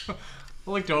I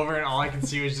looked over and all I could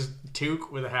see was just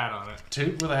Took with a hat on it.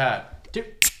 Toot with a hat. Took.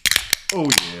 Oh,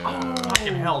 yeah.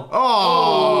 Fucking hell.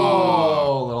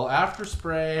 Oh, little after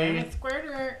spray.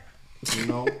 Squirter. You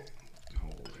know.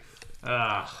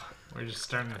 We're just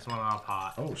starting this one off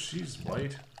hot. Oh, she's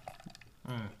white.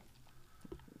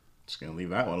 Just gonna leave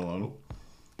that one alone.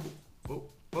 Oh,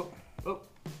 oh, oh.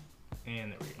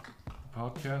 And there we go.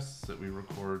 Podcasts that we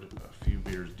record a few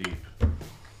beers deep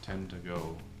tend to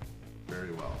go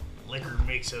very well. Liquor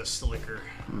makes us slicker.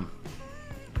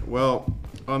 Well,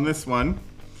 on this one,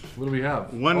 What do we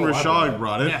have? one Oh, I Rashad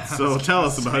brought it, Yeah, so tell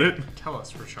us about it. Tell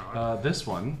us, Rashad. This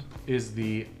one is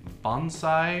the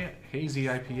Bonsai Hazy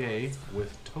IPA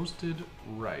with toasted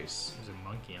rice There's a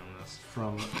monkey on this.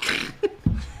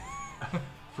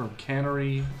 from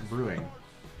Cannery Brewing.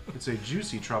 It's a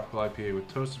juicy tropical IPA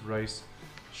with toasted rice,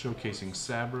 showcasing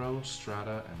Sabro,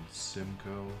 Strata, and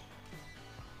Simcoe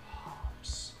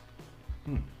hops.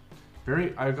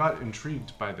 I got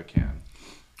intrigued by the can.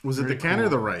 Was it Very the can or cool.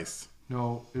 the rice?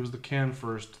 No, it was the can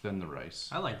first, then the rice.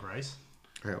 I like rice.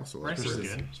 I also like Rice is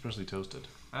rice. good. Especially toasted.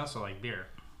 I also like beer.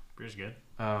 Beer's good.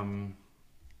 Yeah,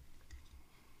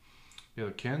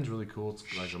 the can's really cool. It's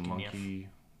like a Give me a monkey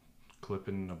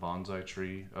clipping a bonsai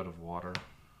tree out of water.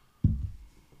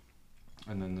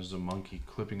 And then there's a monkey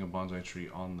clipping a bonsai tree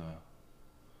on the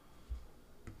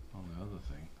other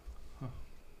thing.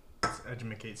 Let's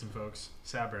educate some folks.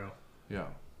 Sabro. Yeah.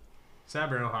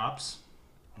 Sabro hops.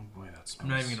 Oh boy, that smells. I'm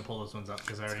not even going to pull those ones up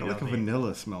because I already Got know like a the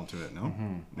vanilla smell to it, no?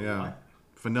 Yeah. What?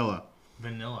 Vanilla.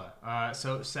 vanilla.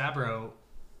 So Sabro,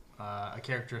 a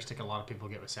characteristic a lot of people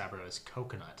get with Sabro is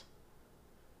coconut.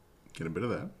 Get a bit of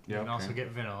that. You Yeah, can also okay.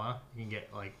 get vanilla. You can get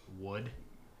like wood.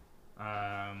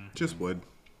 Just wood.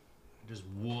 Just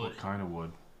wood. What kind of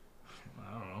wood?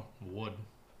 I don't know. Wood.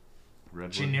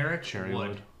 Redwood? Generic Cherry wood.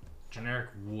 wood? Generic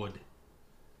wood.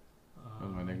 That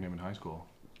was my nickname in high school.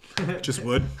 Just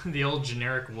wood. The old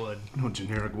generic wood. No,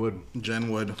 generic wood. Gen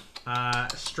wood.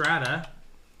 Strata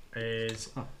is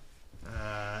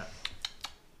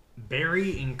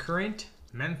berry and currant,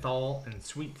 menthol, and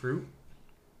sweet fruit.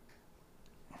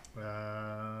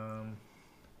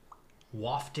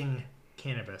 Wafting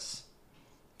cannabis.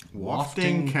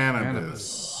 Wafting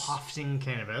cannabis. Wafting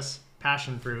cannabis.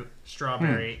 Passion fruit,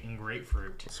 strawberry, and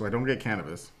grapefruit. So I don't get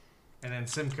cannabis. And then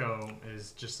Simcoe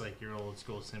is just like your old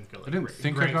school Simcoe. Like I didn't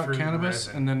think I got grapefruit cannabis,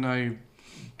 resin. and then I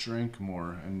drank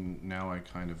more, and now I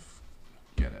kind of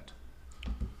get it.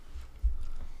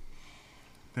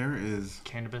 There is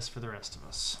Cannabis for the rest of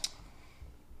us.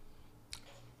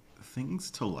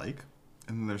 things to like,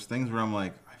 and then there's things where I'm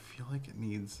like, I feel like it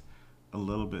needs a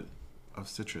little bit of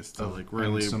citrus to like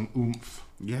really, And some oomph.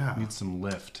 yeah. Needs some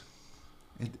lift.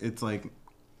 It's like, if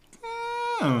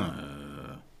you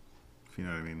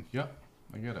know what I mean. Yep,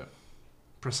 I get it.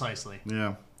 Precisely.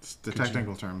 Yeah, it's the Could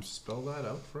technical terms. Spell that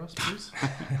out for us, please.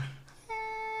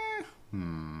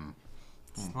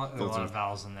 There's a lot of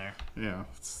vowels in there. Yeah,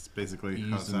 it's basically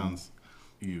how it Ease and- sounds.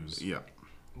 Use. Yeah.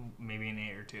 Maybe an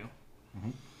A or two.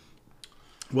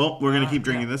 Well, we're gonna keep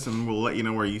drinking yeah. this, and we'll let you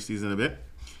know our yeasties in a bit.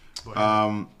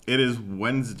 But It is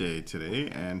Wednesday today,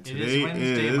 and it today is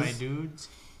Wednesday, is my dudes.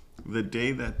 the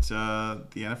day that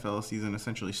the NFL season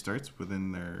essentially starts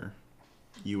within their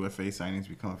UFA signings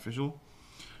become official.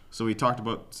 So we talked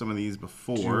about some of these Do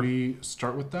before. we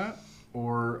start with that,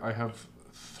 or I have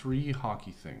 3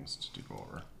 hockey things to go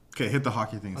over? Okay, hit the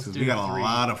hockey things Let's because do we got a three-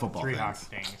 lot of football Three things.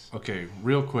 hockey things. Okay,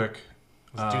 real quick.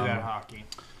 Let's do that hockey.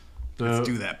 Let's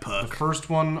do that The puck. first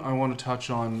one I want to touch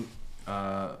on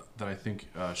that I think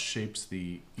shapes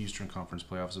the Eastern Conference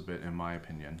playoffs a bit, in my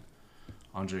opinion.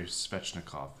 Andrei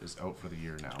Svechnikov is out for the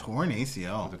year now Torn with a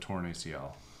ACL. torn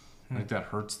ACL. I think that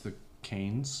hurts the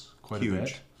Canes quite a Huge.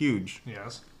 bit. Huge.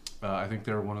 Yes. I think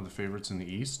they're one of the favorites in the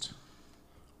East.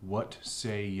 What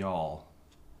say y'all?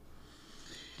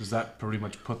 Does that pretty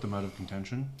much put them out of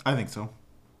contention? I think so.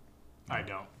 I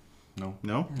don't. No,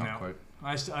 No? not No. quite.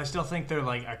 I still think they're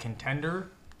like a contender.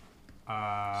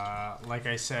 Like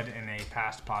I said in a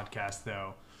past podcast,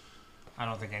 though, I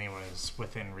don't think anyone is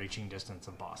within reaching distance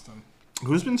of Boston.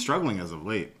 Who's been struggling as of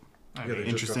late? I Yeah, mean,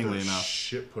 they just got Interestingly their enough.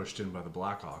 shit pushed in by the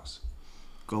Blackhawks.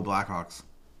 Go Blackhawks.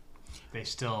 they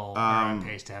still are on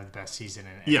pace to have the best season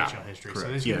in yeah, NHL history. So correct.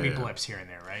 there's going to Yeah, be yeah. blips here and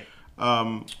there, right?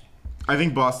 I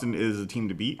think Boston is a team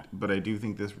to beat, but I do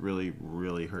think this really,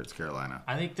 really hurts Carolina.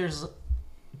 I think there's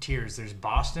tiers. There's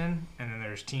Boston, and then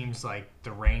there's teams like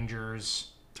the Rangers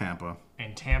Tampa.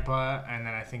 and Tampa, and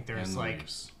then I think there's And the like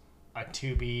Leafs. a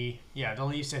 2B. Yeah, the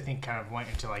Leafs I think kind of went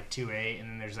into like 2A, and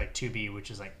then there's like 2B, which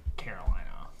is like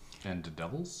Carolina. And the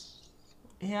Devils?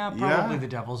 Yeah, probably Yeah. the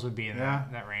Devils would be in Yeah.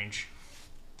 that range.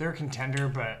 They're a contender,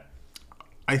 but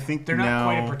I think They're now, not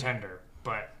quite a pretender,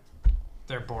 but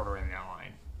they're bordering that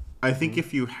line. I think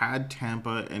if you had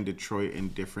Tampa and Detroit in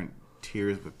different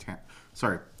tiers with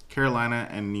Carolina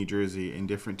and New Jersey in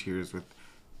different tiers with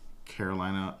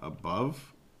Carolina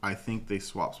above, I think they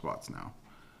swap spots now.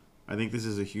 I think this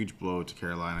is a huge blow to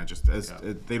Carolina, just as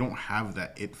they don't have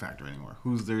that it factor anymore.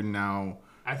 Who's their now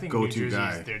I think go-to New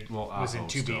Jersey's guy? was in Aho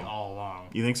 2B still. all along.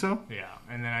 You think so? Yeah,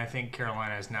 and then I think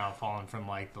Carolina has now fallen from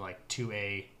like the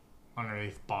 2A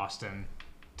underneath Boston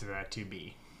to that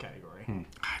 2B category.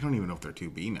 I don't even know if they're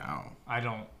 2B now. I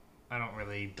don't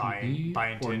really buy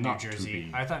 2B into or New not Jersey.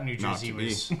 2B? I thought New Not Jersey 2B.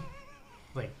 was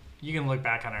like you can look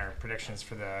back on our predictions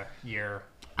for the year.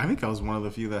 I think I was one of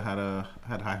the few that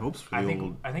had high hopes for the I think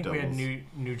old we had Devils.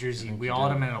 New Jersey. think We you all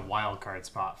had did. them in a wild card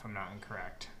spot, if I'm not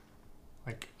incorrect.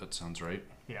 Like That sounds right.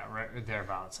 yeah, right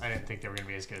thereabouts. I didn't think they were going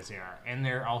to be as good as they are, and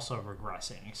they're also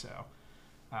regressing. So,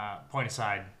 point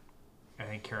aside, I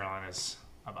think Carolina's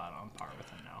about on par with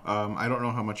them now. I don't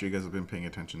know how much you guys have been paying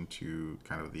attention to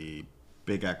kind of the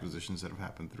big acquisitions that have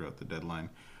happened throughout the deadline.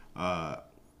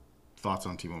 Thoughts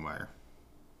on Timo Meyer?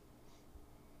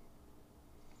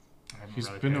 I haven't He's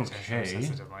really been paid attention okay. I since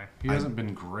the deadline. He hasn't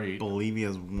been great believe he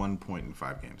has 1 point in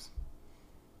 5 games.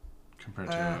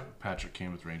 compared to Patrick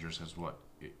Kane with Rangers has what?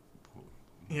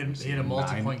 He had a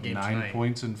multi-point game 9 tonight,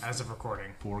 points in as of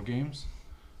recording. 4 games,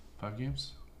 5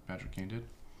 games. Patrick Kane did.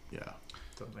 Yeah.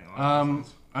 Something like that.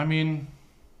 I mean,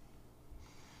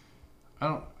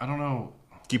 I don't know.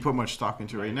 Do you put much stock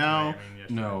into it right now? I mean, yes,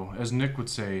 No, as Nick would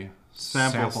say,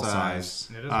 Sample size.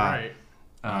 it is right.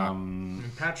 I Um,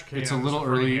 mean, Patrick Kane it's a on this little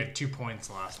recording early. had 2 points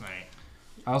last night.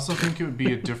 I also think it would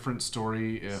be a different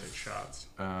story 6 if shots.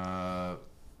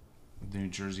 New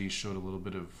Jersey showed a little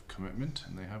bit of commitment,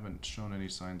 and they haven't shown any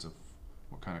signs of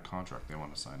what kind of contract they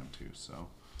want to sign him to. So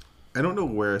I don't know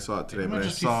where I saw it it today, might but I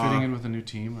just be saw fitting in with a new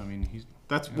team. I mean, he's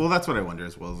that's what I wonder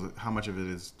as well. Is how much of it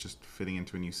is just fitting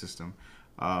into a new system.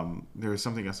 There was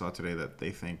something I saw today that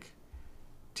they think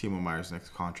Timo Meyer's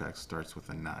next contract starts with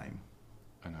a 9.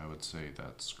 and I would say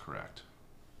that's correct.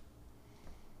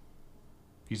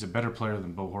 He's a better player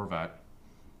than Bo Horvat.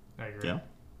 I agree. Yeah.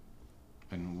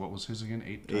 And what was his again?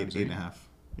 8 Eight, times 8.5.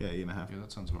 Yeah, 8.5. Yeah,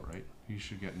 that sounds about right. He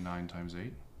should get 9 times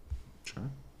 8. Sure.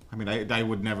 I mean, I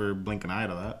would never blink an eye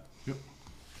to that.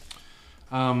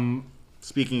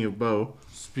 Speaking of Bo,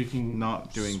 Speaking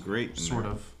not doing great. In sort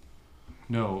there. of.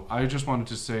 No, I just wanted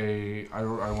to say I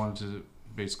wanted to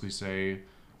basically say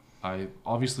I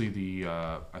obviously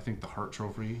I think the Hart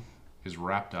Trophy is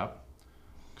wrapped up.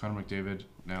 Connor McDavid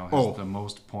now has the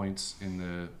most points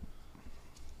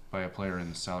by a player in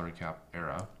the salary cap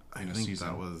era in I a think season.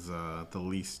 that was the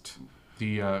least.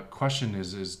 The question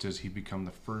is does he become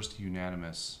the first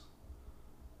unanimous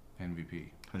MVP?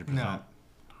 100%. No.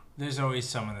 There's always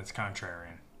someone that's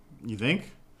contrarian. You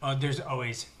think? There's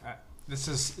always. This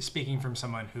is speaking from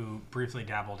someone who briefly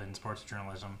dabbled in sports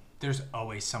journalism. There's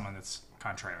always someone that's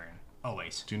contrarian.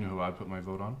 Always. Do you know who I put my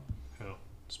vote on? Who?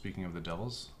 Speaking of the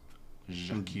Devils,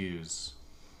 Jacques Hughes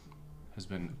has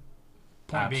been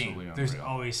Point absolutely being, there's unreal.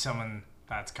 always someone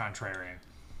that's contrarian.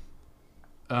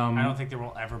 Um, I don't think there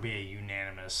will ever be a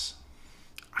unanimous.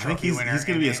 I think trophy he's winner going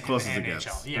to in be the- as close in as the it NHL.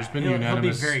 gets. Yeah, There's been he'll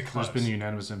unanimous. be very close. There's been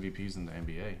unanimous MVPs in the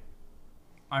NBA.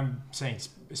 I'm saying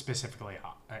specifically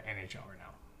NHL right now.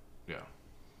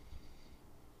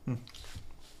 Yeah.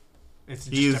 It's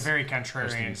He just is- a very I just think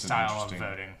contrarian it's an style of interesting-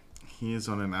 voting. He is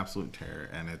on an absolute tear,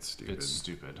 and it's stupid. It's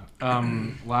stupid.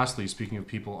 Lastly, speaking of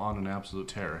people on an absolute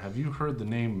tear, have you heard the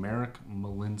name Marek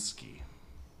Malinsky?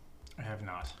 I have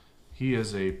not. He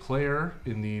is a player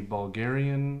in the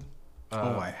Bulgarian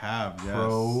I have. Yes.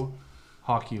 Pro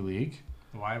Hockey League.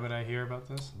 Why would I hear about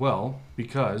this? Well,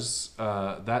 because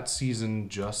that season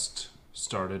just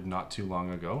started not too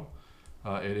long ago.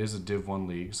 It is a Div 1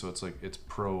 league, so it's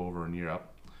pro over in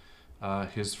Europe.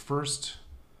 His first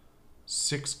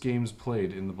 6 games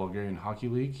played in the Bulgarian Hockey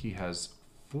League, he has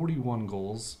 41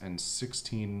 goals and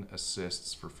 16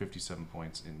 assists for 57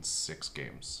 points in 6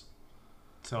 games.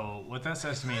 So what that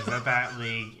says to me is that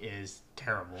league is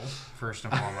terrible, first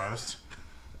and foremost.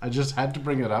 I just had to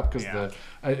bring it up because Yeah.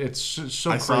 it's so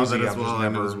I crazy. saw that as I've just well, and it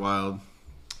never- was wild.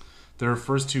 Their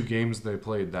first 2 games they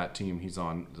played, that team he's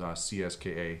on,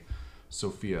 CSKA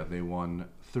Sofia, they won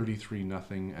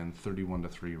 33-0 and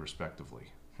 31-3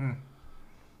 respectively.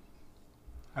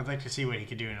 I'd like to see what he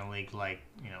could do in a league like,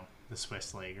 the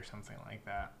Swiss League or something like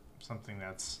that. Something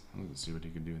that's Let's see what he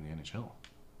can do in the NHL.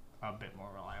 a bit more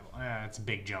reliable. Yeah, it's a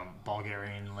big jump.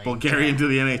 Bulgarian League. Bulgarian to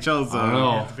the NHL zone. I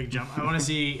know. Yeah, it's a big jump. I want to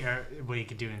see what he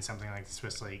could do in something like the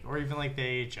Swiss League or even like the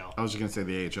AHL. I was just going to say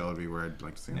the AHL would be where I'd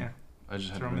like to see him. Yeah. I just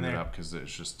had Throw to him bring in that there. up because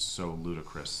it's just so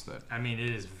ludicrous that I mean, it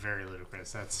is very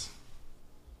ludicrous. That's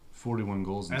 41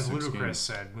 goals in As 6 Ludacris games.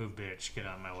 said, "Move, bitch, get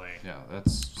out of my way." Yeah,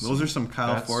 that's Those are some Kyle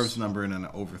that's- Forbes number in an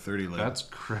over 30 league. That's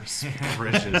Chris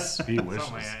Bridges. He wishes.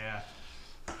 Something like that,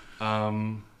 yeah.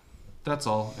 That's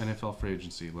all. NFL free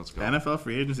agency. Let's go. NFL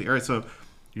free agency. All right, so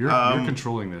You're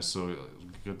controlling this, so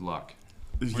good luck.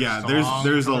 yeah, just there's along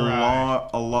there's for a the ride.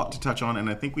 lot to touch on, and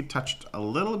I think we touched a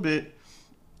little bit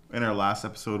in our last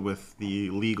episode with the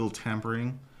legal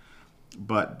tampering.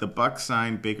 But the Bucks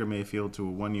signed Baker Mayfield to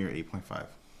a 1-year, $8.5.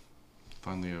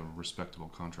 Finally, a respectable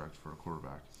contract for a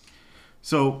quarterback.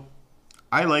 So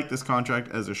I like this contract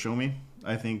as a show me.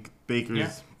 I think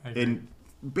Yeah, I agree.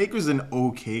 Baker's an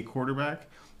okay quarterback,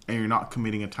 and you're not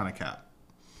committing a ton of cap.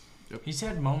 He's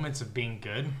had moments of being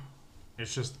good.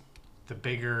 It's just the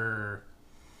bigger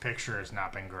picture has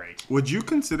not been great. Would you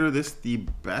consider this the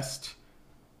best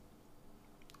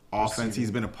offense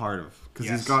he's been a part of? Because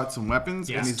Yes. he's got some weapons,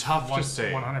 Yes. and he's Tough One- to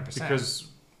say 100%. because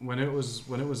when it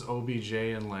was OBJ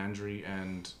and Landry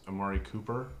and Amari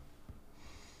Cooper,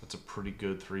 that's a pretty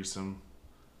good threesome.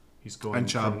 He's going And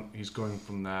Chubb.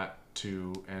 from that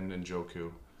to and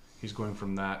Njoku. He's going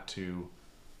from that to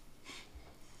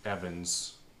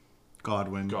Evans,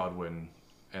 Godwin.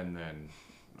 and then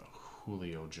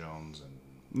Julio Jones and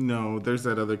No, there's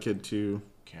that other kid too.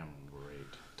 Cameron Braid,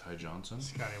 Ty Johnson,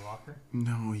 Scotty Walker.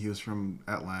 No, he was from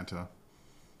Atlanta.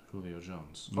 Julio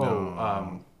Jones.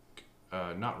 No.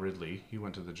 Not Ridley. He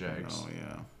went to the Jags. Oh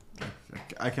yeah,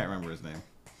 I can't remember his name.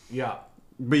 Yeah,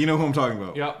 But you know who I'm talking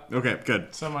about. yeah. Okay,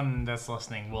 good. Someone that's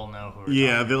listening will know who. We're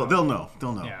Yeah, talking they'll about. know.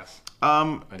 They'll know. Yes.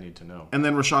 I need to know. And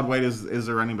then Rashad White is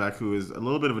a running back who is a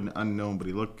little bit of an unknown, but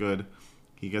he looked good.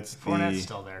 He gets Fournette's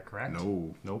still there, correct?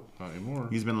 No, Nope, not anymore.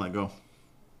 he's been let go.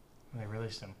 They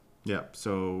released him. Yeah,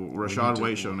 so We need Rashad to-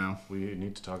 White show now. We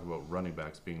need to talk about running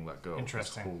backs being let go.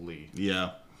 Interesting. Holy.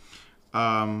 Yeah.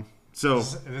 So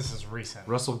This is recent.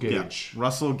 Russell Gage. yeah,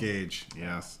 Russell Gage.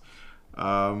 Yes.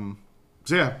 So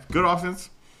yeah, good offense,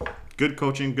 good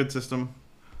coaching, good system.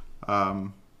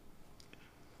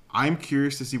 I'm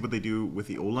curious to see what they do with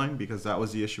the O-line because that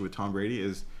was the issue with Tom Brady.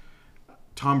 Is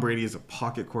Tom Brady is a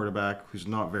pocket quarterback who's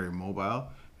not very mobile,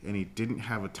 and he didn't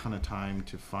have a ton of time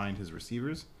to find his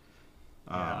receivers.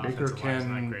 Yeah, Baker offensive line's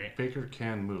not can great. Baker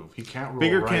can move. He can't roll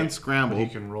Baker right, can scramble. but he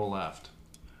can roll left.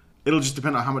 It'll just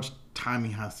depend on how much time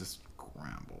he has to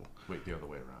scramble. Wait, the other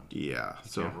way around. Yeah. He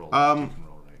So can't roll left, he can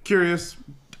roll right. curious,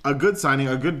 a good signing,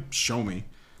 a good show me.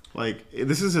 Like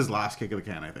this is his last kick of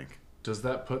the can, I think. Does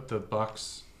that put the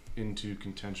Bucks into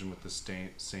contention with the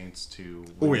Saints to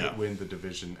Oh, yeah. win the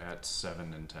division at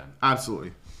 7-10?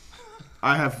 Absolutely.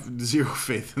 I have zero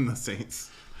faith in the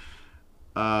Saints.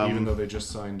 Even though they just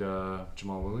signed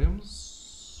Jamal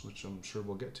Williams, which I'm sure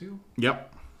we'll get to,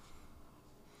 Yep.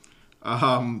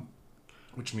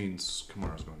 which means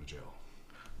Kamara's going to jail.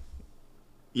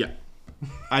 Yeah.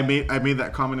 I made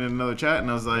that comment in another chat,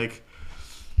 and I was like,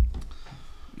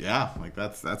 yeah, like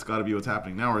that's got to be what's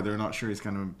happening now, or they're not sure he's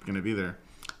kind of going to be there.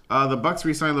 The Bucks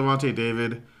re-signed Levante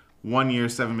David, 1 year,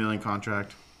 $7 million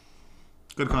contract.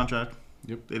 Good contract.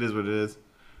 Yep. It is what it is.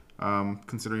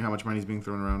 Considering how much money is being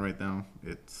thrown around right now,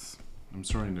 it's I'm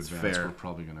sorry in advance. fair. We're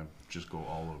probably going to just go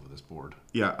all over this board.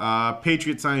 yeah.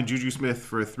 Patriots signed Juju Smith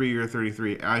for a 3-year,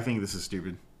 $33. I think this is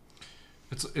stupid.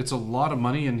 It's a lot of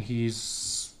money, and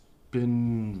he's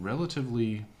been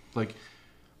relatively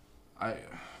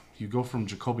you go from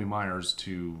Jacoby Myers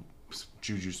to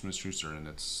Juju Smith-Schuster, and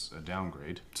it's a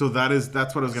downgrade. So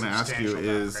that's what I was going to ask you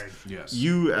Substantial is downgrade. Yes.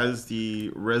 you as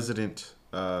the resident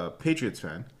Patriots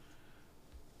fan,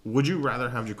 would you rather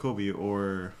have Jacoby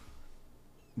or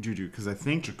Juju? Because I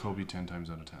think Jacoby 10 times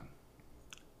out of 10.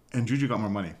 and Juju got more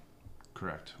money.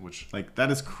 Correct. Which Like that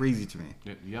is crazy to me.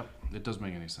 it does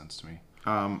make any sense to me.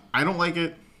 I don't like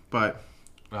it, but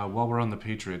While we're on the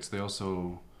Patriots, they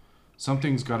also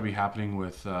something's got to be happening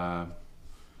with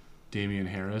Damian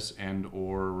Harris and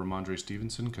or Ramondre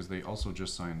Stevenson because they also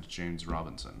just signed James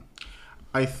Robinson.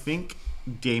 I think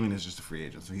Damon is just a free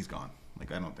agent, so he's gone.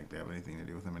 Like I don't think they have anything to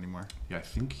do with him anymore. Yeah, I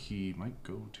think he might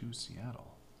go to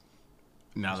Seattle.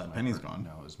 Now Is that my Penny's pre- gone.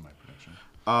 Now is my prediction.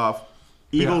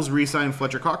 Eagles re-signed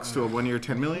Fletcher Cox to a 1 year, $10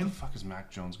 Who the million. fuck is Mac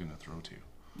Jones going to throw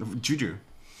to? Juju.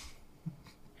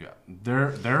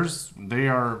 Yeah, they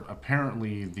are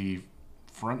apparently the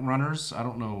front runners. I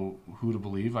don't know who to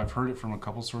believe. I've heard it from a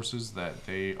couple sources that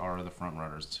they are the front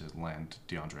runners to land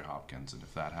DeAndre Hopkins, and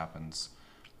if that happens,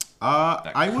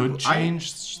 that I could would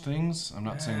change things. I'm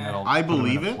not saying that'll I put 'em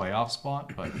believe in a it. playoff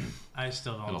spot, but I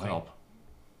still don't it'll think help.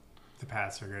 the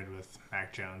Pats are good with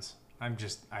Mac Jones. I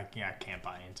can't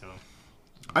buy into him.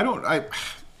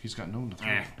 He's got no one to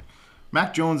throw.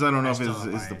 Mac Jones, I don't know I if still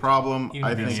don't buy is the into problem. it.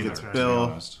 I Even think me it's either, To be Bill.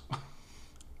 honest.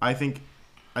 I think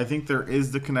I think there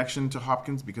is the connection to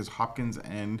Hopkins because Hopkins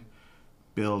and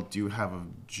Bill do have a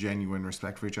genuine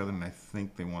respect for each other, and I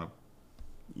think they want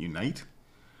to unite.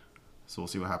 So we'll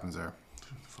see what happens there.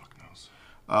 Who the fuck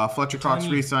knows? Fletcher Cox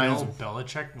re-signs. Bill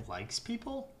Belichick likes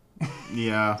people?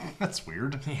 Yeah, That's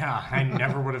weird. Yeah, I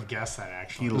never would have guessed that, he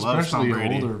actually. loves Tom Especially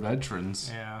Brady. older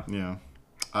veterans. Yeah.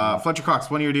 Yeah. Fletcher Cox,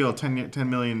 1-year deal, $10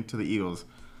 million to the Eagles.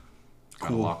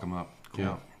 Gotta Cool. lock him up. Cool.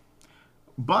 Yeah.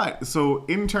 But so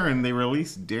in turn, they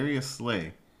released Darius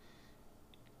Slay.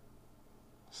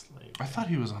 Slade. I thought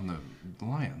he was on the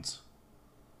Lions.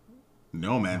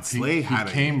 No man, He, Slay had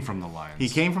he came from the Lions. He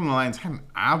came from the Lions, had an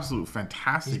absolute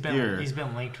fantastic year. He's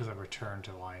been linked with a return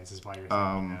to the Lions, is why you're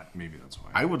thinking that. Maybe that's why.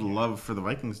 I would love for the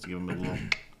Vikings to give him a little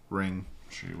ring.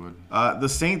 Sure you would. The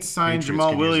Saints signed Patriots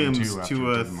Jamal could use him Williams too after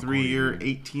to a Devin McCourty 3-year,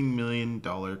 injury. $18 million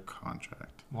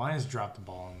contract. Lions dropped the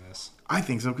ball on this. I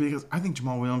think so because I think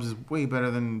Jamal Williams is way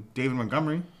better than David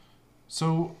Montgomery.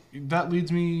 So that leads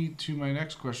me to my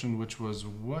next question, which was,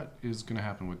 what is going to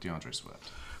happen with DeAndre Swift?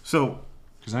 So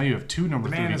Because now you have two number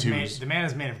The man, is made, 32s. the man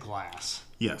is made of glass.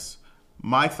 yes,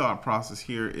 my thought process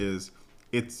here is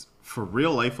it's for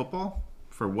real life football,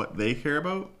 for what they care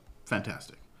about,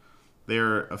 fantastic.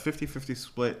 They're a 50-50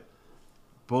 split.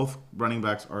 Both running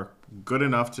backs are good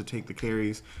enough to take the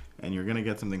carries, and you're going to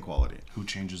get something quality. Who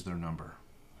changes their number?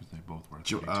 Because they both were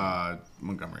 32.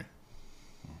 Montgomery.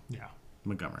 Yeah.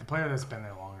 Montgomery. The player that's been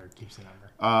there longer keeps the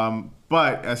number.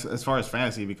 But as far as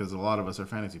fantasy, because a lot of us are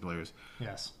fantasy players,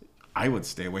 Yes. I would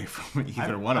stay away from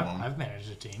either one of them. I've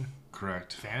managed a team.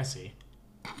 Correct. Fantasy.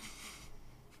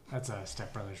 That's a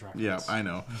Step Brothers reference. Yeah, I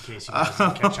know. In case you guys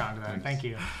didn't catch on to that. Thank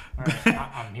you. All right.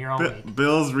 I'm here all week.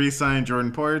 Bills re-signed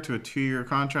Jordan Poyer to a 2-year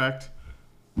contract.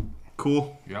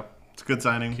 Cool. Yep. It's a good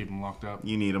signing. Keep them locked up.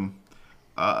 You need him.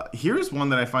 Here's one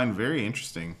that I find very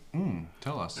interesting.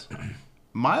 Tell us.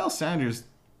 Miles Sanders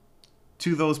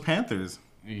to those Panthers.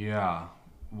 Yeah.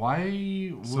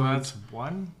 Why would So that's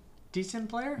one decent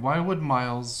player? why would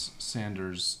Miles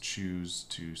Sanders choose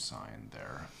to sign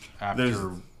there after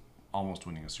There's- almost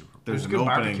winning a Super Bowl? There's There's an good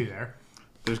opening. barbecue there.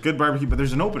 There's good barbecue, but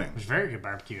there's an opening. There's very good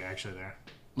barbecue actually there.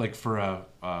 Like for a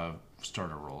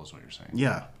starter role is what you're saying.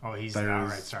 Yeah. Oh, he's There's- an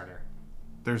outright starter.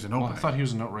 There's an Well, opening. I thought he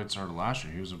was an outright starter last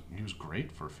year. He was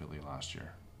great for Philly last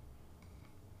year.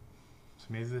 So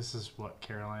maybe this is what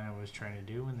Carolina was trying to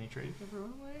do when they traded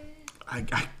everyone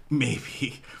away.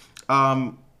 Maybe.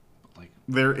 Like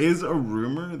There is a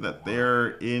rumor that they're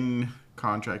in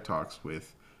contract talks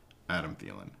with Adam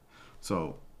Thielen.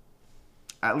 So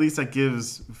at least that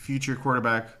gives future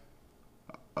quarterback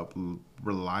a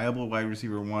reliable wide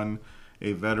receiver 1,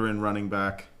 a veteran running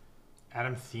back.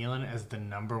 Adam Thielen as the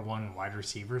number 1 wide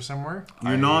receiver somewhere.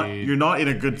 You're not in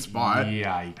a good spot.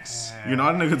 yikes. You're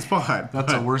not in a good spot.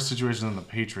 That's a but- worse situation than the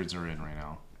Patriots are in right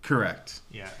now. correct.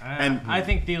 Yeah, And I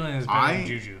think Thielen is better than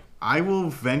Juju. I will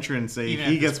venture and say Even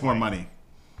he at this gets more point. money.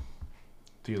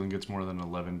 Thielen gets more than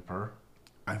 11 per.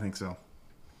 I think so.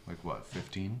 Like what?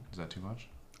 15? Is that too much?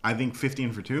 I think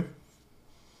 15 for 2.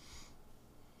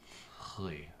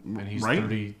 Holy. And he's Right?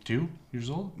 32 years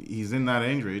old. He's in that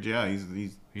age range. Yeah, he's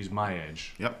He's my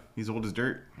age. yep. He's old as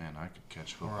dirt. Man, I could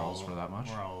catch We're footballs all- for that much.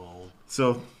 We're all old.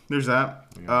 So there's that.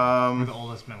 We're the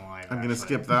oldest men alive. I'm gonna actually.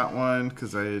 skip that one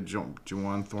because I had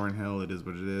Juwan Thornhill. It is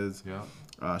what it is.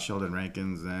 Yeah. Sheldon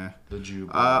Rankins. The Jew.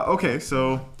 Okay,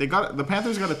 so the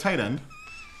Panthers got a tight end.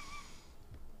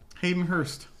 Hayden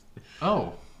Hurst.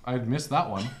 Oh, I'd missed that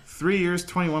one. 3 years,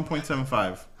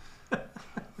 21.75.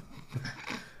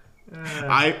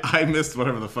 I missed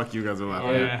whatever the fuck you guys are laughing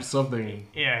at. Yeah. Something.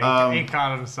 Yeah, he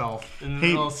caught himself in the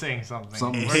middle of saying something.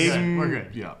 Something- We're Hayden- good. We're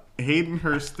good. Yeah. Hayden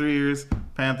Hurst, 3 years,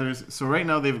 Panthers. So right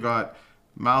now they've got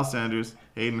Miles Sanders,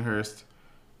 Hayden Hurst,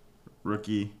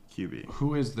 rookie QB.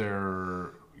 Who is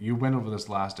their? You went over this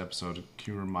last episode.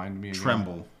 Can you remind me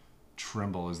again?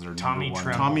 Tremble is their Tommy number one.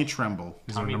 Tremble. Tommy Tremble.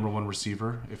 Is their number one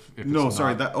receiver? If No, it's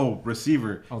sorry. not-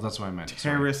 Receiver. Oh, that's what I meant.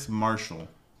 Sorry. Terrace Marshall.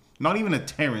 Not even a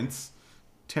Terrence.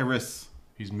 Terrace.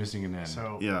 He's missing an end.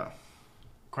 So, Yeah.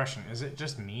 question: is it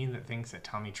just me that thinks that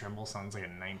Tommy Trimble sounds like a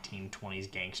 1920s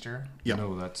gangster? Yeah.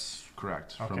 No, that's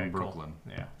correct. Okay, From cool. Brooklyn.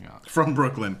 Yeah, Yeah. From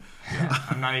Brooklyn.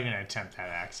 I'm not even gonna attempt that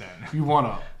accent. You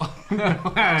wanna?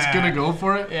 I was gonna go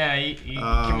for it. Yeah, he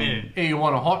committed. Hey, you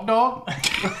want a hot dog?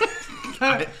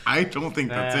 I don't think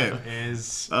that's That it.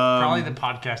 is probably the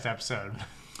podcast episode.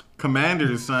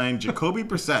 Commanders signed Jacoby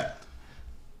Brissett.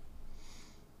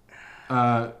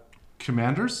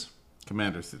 Commanders?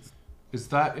 Commanders. Is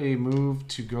that a move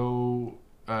to go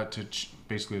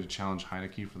basically to challenge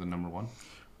Heineke for the number one?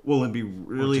 Well, it'd be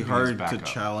really to be his hard to backup.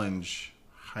 challenge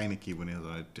Heineke when he's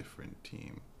on a different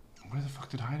team. Where the fuck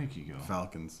did Heineke go?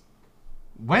 Falcons.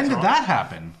 When did that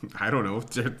happen? I don't know.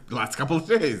 The last couple of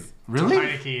days. Really?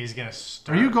 Heineke is gonna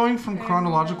start. Are you going from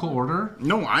chronological order?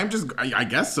 No, I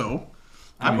guess so.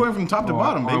 I'm going from top to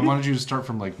bottom, I baby. wanted you to start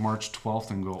from like March 12th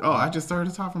and go. Oh, I just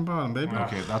started top and bottom, baby.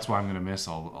 Okay, that's why I'm gonna miss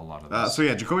a lot of this. So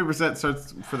yeah, Jacoby Brissett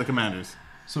starts for the Commanders.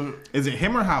 So Is it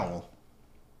him or Howell?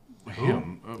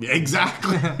 him. Yeah,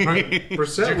 exactly.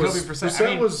 Brissett Jacoby was Brissett, I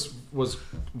mean- was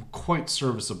quite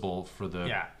serviceable for the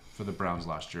Yeah. Browns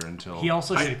last year until He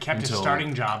also should have kept his until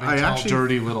starting job I until actually-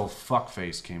 dirty little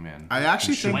fuckface came in. I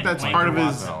actually And think showed that's Wayne part of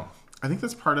his. Waddell. I think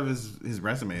that's part of his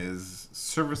resume is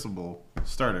serviceable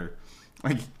starter.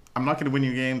 Like I'm not going to win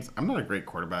you games. I'm not a great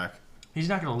quarterback, he's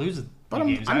not gonna lose the but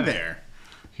games. I'm either. there.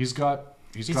 He's got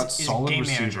he's solid game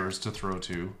receivers manager. to throw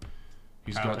to.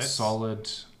 He's Kyle got Pitts. solid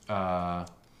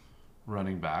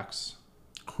running backs.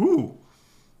 Who?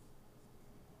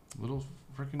 Little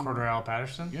freaking Cordell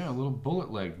Patterson, yeah, a little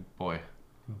bullet leg boy.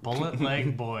 bullet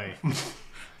leg boy.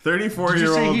 34 Did you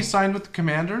year say old he signed with the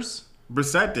Commanders?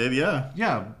 Brissett did, yeah.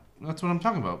 Yeah, that's what I'm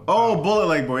talking about. Oh, bullet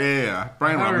leg boy, yeah.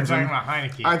 Brian I thought we were talking Robinson.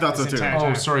 about Heineke. I thought so this too. entire Oh,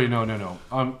 time. sorry, no.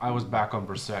 I was back on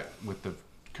Brissett with the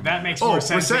That makes Oh, more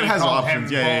sense. Brissett that you has called options.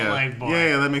 him Yeah, bullet leg boy.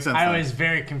 yeah, that makes sense. I then. was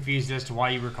very confused as to why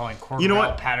you were calling Cordell You know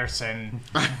what? Patterson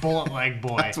bullet leg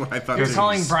boy. That's what I thought You're too.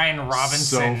 calling Brian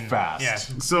Robinson so fast. Yeah.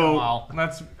 So- well,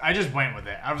 I just went with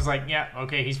it. I was like, yeah,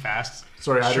 okay, he's fast.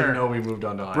 Sorry, I Sure. didn't know we moved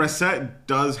on to Heineken. Brissett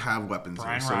does have weapons, here,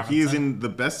 Brian so he is Robinson. in the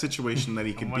best situation that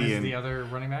he could What be is in. the other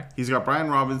running back? He's got Brian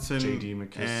Robinson, J.D.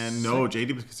 McKissick. and no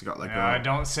JD because he got let go.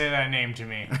 Don't say that name to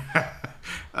me.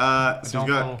 So he's Don't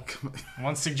got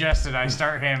Once suggested I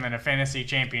start him in a fantasy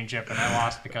championship, and I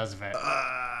lost because of it.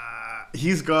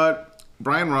 he's got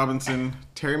Brian Robinson,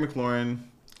 Terry McLaurin,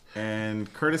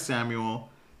 and Curtis Samuel,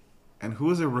 and who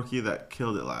was a rookie that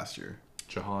killed it last year?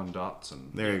 Jahan Dotson.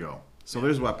 There you go. So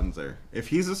there's weapons there. If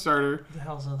he's a starter, Who the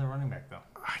hell's the other running back though?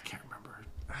 I can't remember.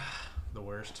 The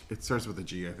worst. It starts with a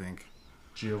G, I think.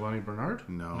 Giovanni Bernard?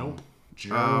 No. Nope.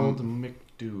 Gerald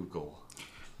McDougal.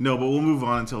 No, but we'll move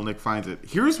on until Nick finds it.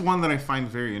 Here's one that I find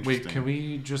very interesting. Wait, can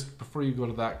we just, before you go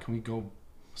to that, can we go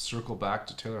circle back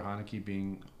to Taylor Heineke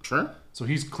being... Sure. So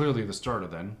he's clearly the starter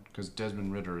then, because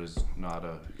Desmond Ritter is not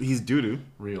a He's doo-doo.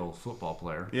 real football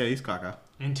player. Yeah, he's caca.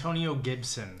 Antonio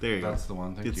Gibson. There you That's go. the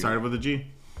one. Thank It you. started with a G.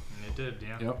 It did,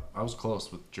 yeah. Yep, I was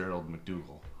close with Gerald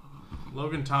McDougal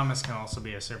Logan Thomas can also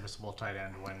be a serviceable tight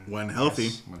end when Healthy.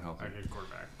 he's when healthy. a good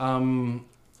quarterback.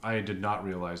 I did not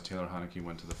realize Taylor Heineke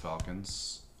went to the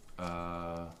Falcons.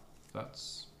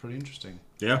 That's pretty interesting.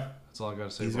 Yeah. That's all I got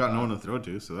to say. He's about got no that. one to throw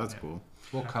to, so that's cool.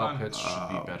 Well, Have Kyle fun. Pitts should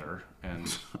be better, and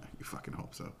You fucking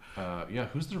hope so. yeah,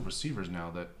 who's the receivers now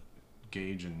that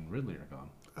Gage and Ridley are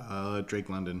gone? Drake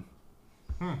London.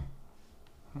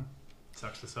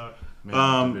 Sucks to suck.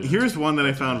 Man, divisions- Here's one that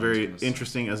I found very divisions gonna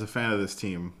interesting as a fan of this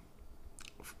team.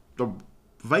 The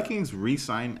Vikings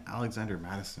re-sign Alexander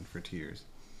Madison for 2 years.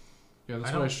 Yeah, that's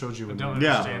I what I don't- showed you. I When don't you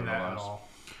were understand on the that at last. all.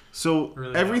 So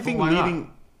Really? everything But why not?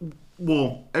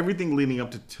 leading, everything leading up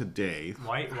to today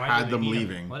Why had do they them need him?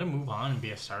 leaving, Let him move on and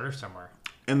be a starter somewhere.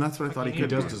 and that's what I thought he He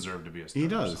could He does do. deserve to be a He starter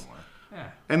does. somewhere.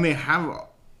 Yeah. And they have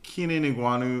Keenan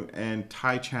Iguanu and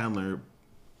Ty Chandler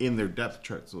in their depth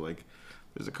chart. So like,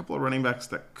 there's a couple of running backs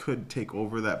that could take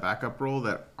over that backup role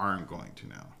that aren't going to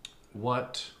now.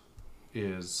 What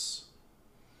is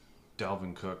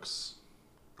Dalvin Cook's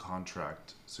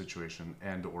contract situation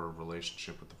and or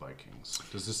relationship with the Vikings?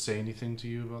 Does this say anything to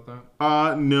you about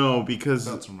that? No, because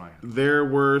That's from my there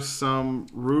were some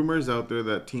rumors out there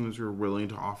that teams were willing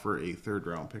to offer a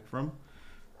third-round pick from,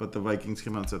 but the Vikings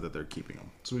came out and said that they're keeping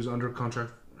him. So he's under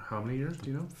contract how many years,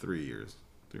 do you know? 3 years.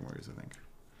 3 more years, I think.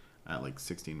 At like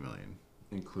 $16 million.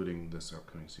 Including this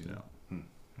upcoming season. Yeah.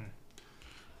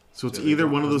 So it's So they either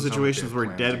don't- one of those doesn't sound like they situations have where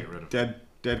plans to get rid of him.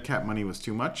 dead cap money was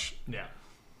too much, Yeah.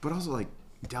 but also like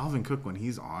Dalvin Cook when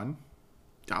he's on,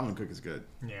 Dalvin Cook is good.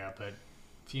 Yeah, but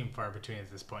few and far between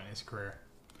at this point in his career.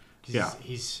 'Cause Yeah.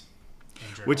 He's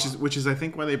injured. Which is I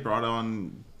think why they brought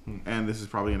on, and this is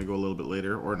probably going to go a little bit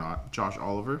later or not, Josh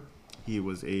Oliver. He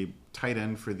was a tight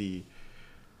end for the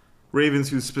Ravens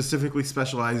who specifically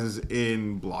specializes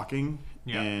in blocking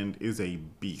Yeah. and is a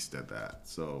beast at that.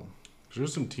 So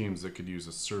There's some teams that could use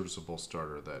a serviceable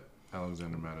starter that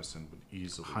Alexander Madison would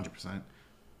easily. 100%.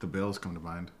 The Bills come to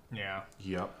mind. Yeah.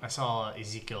 Yep. I saw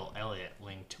Ezekiel Elliott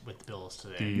linked with Bills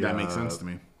today. That makes sense to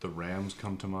me. The Rams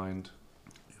come to mind.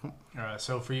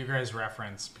 So for you guys'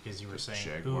 reference, because you were saying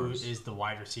Jaguars. who is the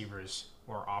wide receivers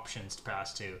or options to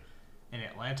pass to in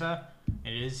Atlanta,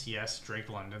 it is, yes, Drake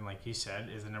London, like you said,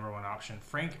 is the number one option.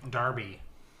 Frank Darby,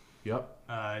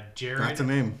 Yep. Jared That's a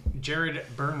name. Jared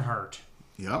Bernhardt.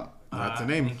 Yep. That's a In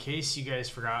name. case you guys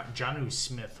forgot, Jonnu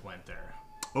Smith went there.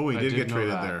 Oh, he I did did get know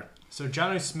traded that. there. So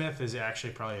Jonnu Smith is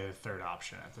actually probably the third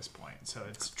option at this point. So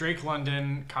it's Drake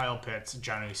London, Kyle Pitts,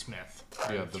 Jonnu Smith.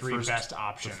 Yeah, The three best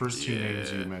options. The first two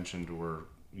names you mentioned were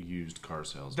used car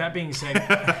salesmen. That being said,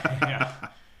 yeah,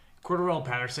 Cordarrelle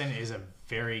Patterson is a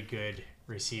very good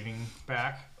receiving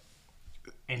back,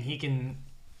 and he can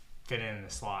fit in the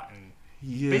slot and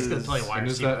basically play wide And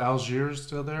is receiver. that Algier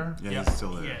still there? Yeah, Yep, he's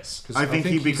still there. Yes. 'Cause I think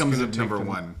he he's becomes gonna a take number them-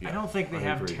 one. yeah, I don't think they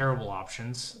have agree. terrible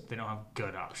options. They don't have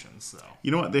good options, though.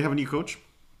 You know what? They have a new coach.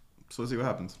 So let's see what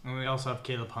happens. And we also have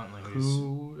Caleb Huntley, who's...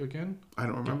 Who again? I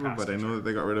don't remember, pass but I know that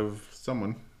they got rid of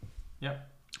someone. Yep.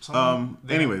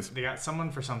 Anyways. They got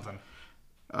someone for something.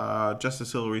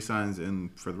 Justice Hill resigns in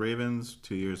for the Ravens,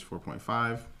 2 years,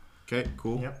 4.5. Okay,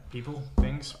 cool. Yep. People,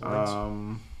 things,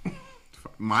 words.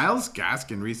 Myles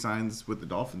Gaskin resigns with the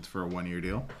Dolphins for a 1-year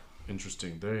deal.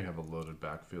 Interesting. They have a loaded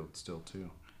backfield still too.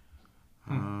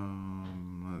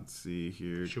 Let's see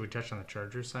here. Should we touch on the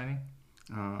Chargers signing?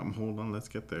 Hold on, let's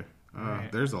get there.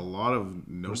 Alright. There's a lot of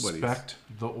nobodies. Respect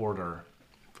the order.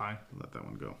 Fine. Let that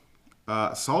one go.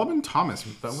 Solomon Thomas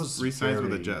That was resigns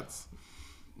with the very- Jets.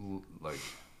 Like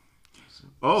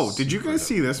Oh, did you super guys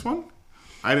see this one?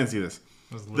 I didn't see this.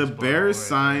 Was The loose ball Bears right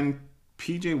signed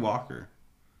PJ Walker.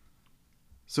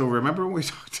 So remember when we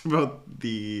talked about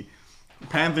the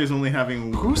Panthers only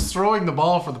having who's throwing the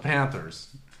ball for the Panthers?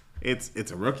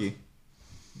 it's a rookie.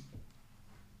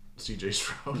 CJ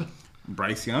Stroud,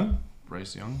 Bryce Young.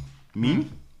 Bryce Young. Me?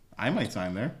 I might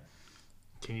sign there.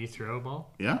 Can you throw a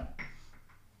ball? Yeah.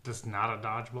 That's not a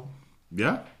dodgeball.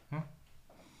 Yeah.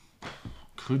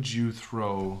 Could you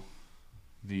throw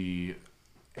the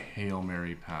Hail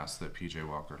Mary pass that PJ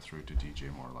Walker threw to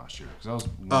DJ Moore last year? Because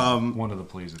that was one of the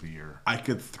plays of the year. I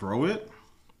could throw it.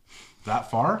 That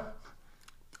far?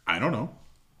 I don't know.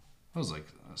 That was like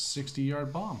a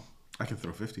 60-yard bomb. I could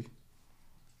throw 50.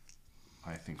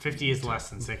 I think 50 we is need to- less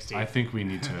than 60. I think we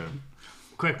need to.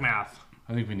 Quick math.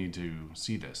 I think we need to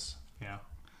see this. Yeah.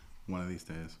 One of these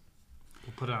days.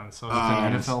 We'll put it on social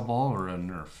An media. NFL ball or a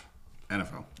Nerf?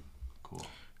 NFL. Cool.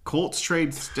 Colts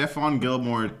trade Stephon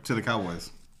Gilmore to the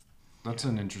Cowboys. That's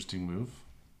an interesting move.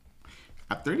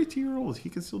 At 32-year-old, he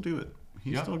can still do it.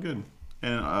 He's Yeah. still good.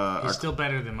 And He's still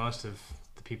better than most of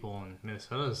the people in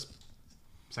Minnesota's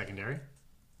secondary.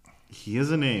 he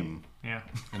is a name. Yeah.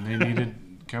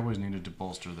 And Cowboys needed to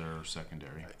bolster their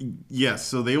secondary. Yes,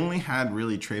 so they only had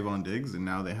really Trayvon Diggs, and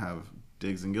now they have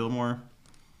Diggs and Gilmore.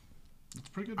 It's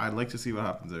pretty good. I'd like to see what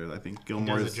happens there. I think He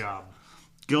Gilmore does is a job.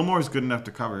 Gilmore is good enough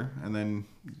to cover, and then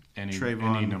Any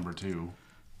Trayvon. number two.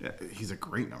 Yeah, he's a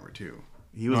great number two.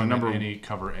 He was No, a number.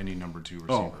 any number two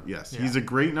receiver. Oh yes, Yeah. he's a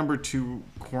great number two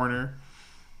corner,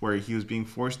 where he was being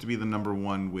forced to be the number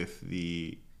one with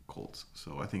the Colts.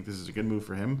 So I think this is a good move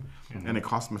for him, and it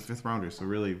cost him a 5th rounder. So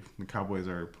really, the Cowboys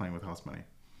are playing with house money.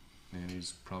 And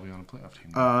he's probably on a playoff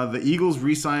team. The Eagles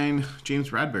re-signed James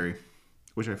Bradbury,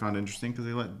 which I found interesting because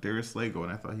they let Darius Slay go,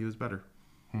 and I thought he was better.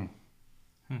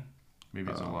 Maybe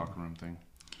it's a locker room thing.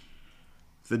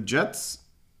 The Jets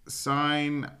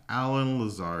sign Alan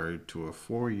Lazard to a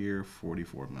 4-year,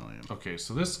 $44 million. Okay,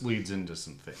 so this leads into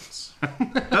some things.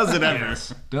 Does it ever?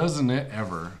 Yes. Doesn't it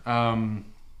ever?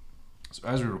 So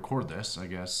as we record this, I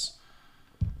guess,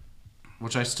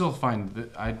 which I still find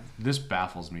that this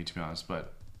baffles me, to be honest,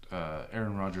 but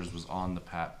Aaron Rodgers was on the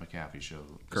Pat McAfee show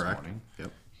this Correct. morning.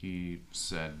 Yep. He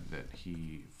said that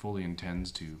he fully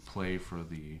intends to play for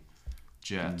the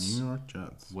Jets New York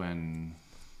Jets. when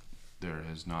there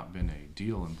has not been a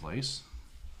deal in place.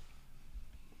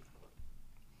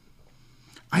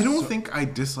 I don't think I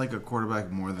dislike a quarterback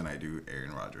more than I do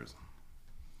Aaron Rodgers.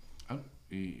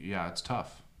 Yeah, it's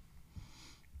tough.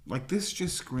 Like, this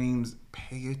just screams,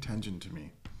 pay attention to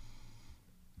me.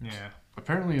 Yeah.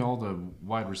 Apparently, all the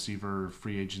wide receiver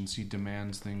free agency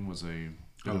demands thing was a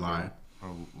bit of lie.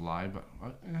 A lie, but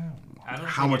I don't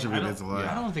How think much of I it don't- is a lie?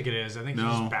 I don't think it is. I think No.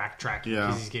 he's just backtracking Yeah.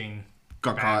 because he's getting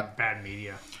Got caught. bad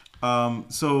media. So I mean,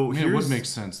 it here's would make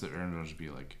sense that Aaron Rodgers would be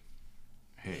like,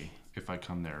 "Hey, if I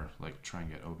come there, like, try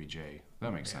and get OBJ."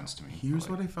 That makes sense to me. here's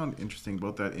what I found interesting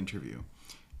about that interview,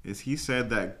 is he said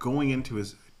that going into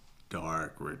his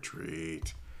dark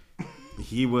retreat,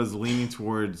 he was leaning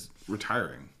towards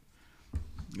retiring,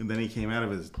 and then he came out of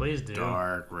his Please do.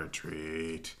 dark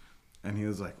retreat, and he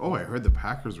was like, "Oh, I heard the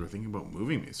Packers were thinking about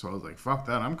moving me," so I was like, "Fuck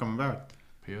that, I'm coming back."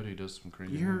 Peyote does some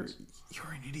crazy You're things.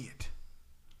 an idiot,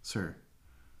 sir.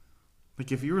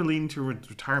 Like, if you were leading to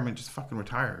retirement, just fucking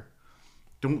retire.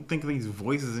 Don't think these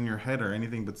voices in your head are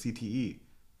anything but CTE.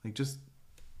 Like, just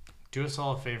Do us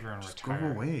all a favor and go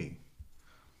retire. away.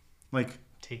 Like,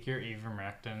 Take your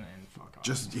ivermectin and fuck off.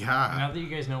 just Now that you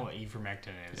guys know what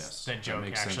ivermectin is, Yes, that that joke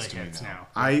makes sense actually to me hits now.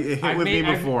 now. it hit with me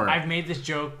before. I've made this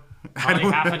joke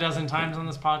probably half a dozen times on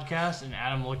this podcast, and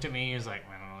Adam looked at me. He was like,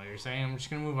 "I don't know what you're saying. I'm just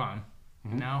gonna move on."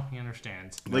 Now he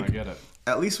understands. No, I get it.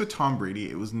 At least with Tom Brady,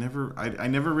 it was never. I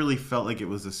never really felt like it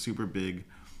was a super big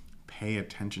pay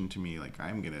attention to me. Like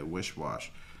I'm gonna wish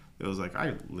wash. It was like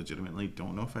I legitimately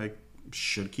don't know if I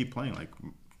should keep playing. Like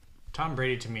Tom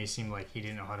Brady to me seemed like he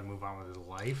didn't know how to move on with his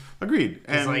life. agreed. It's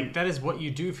And like that is what you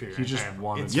do for your He just entire-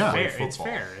 wanted it's to fair. play It's football.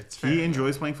 fair. It's fair. he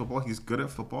enjoys playing football. He's good at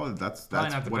football. That's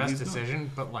Probably not the what best he's doing.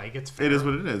 decision, but like it's fair. It is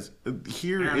what it is.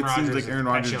 Here, Aaron it seems Rodgers like is Aaron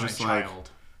a Rodgers petulant just like child.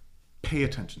 pay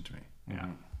attention to me. Yeah.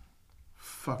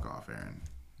 Fuck off, Aaron.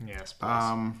 Yes.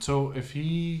 Please. So if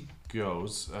he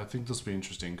goes, I think this will be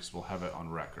interesting because we'll have it on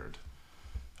record.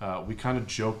 We kind of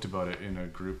joked about it in a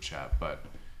group chat, but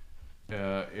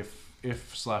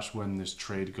if/when this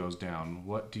trade goes down,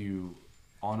 what do you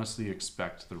honestly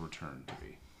expect the return to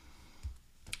be?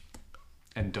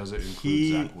 And does it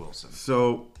include Zach Wilson?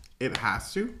 So it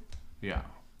has to, Yeah.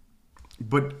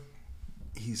 but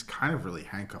he's kind of really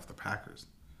handcuffed the Packers.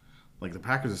 Like the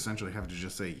Packers essentially have to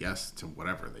just say yes to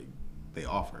whatever they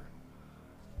offer,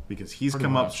 because he's Pretty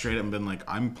come up much. straight up and been like,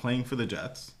 "I'm playing for the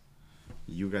Jets.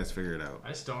 You guys figure it out."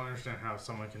 I still don't understand how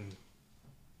someone can,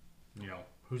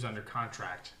 who's under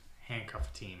contract, handcuff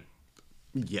a team.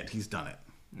 Yet he's done it,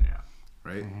 Yeah.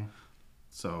 right?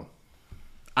 So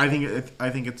I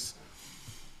think it's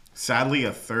sadly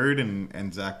a third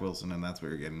and Zach Wilson, and that's what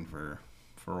you're getting for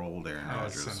old Aaron That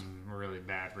was Rodgers. some really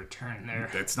bad return there.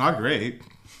 It's not great.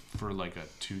 For like a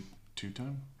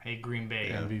two-time Hey, Green Bay,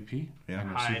 MVP Yeah.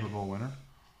 and a I- Super Bowl winner.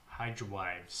 hide your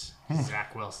wives.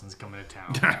 Zach Wilson's coming to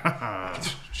town.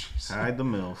 Hide the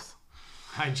MILFs.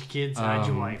 Hide your kids, hide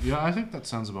your wife. Yeah, I think that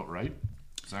sounds about right.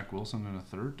 Zach Wilson in a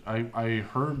third. I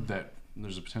heard that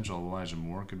there's a potential Elijah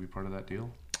Moore could be part of that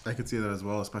deal. I could see that as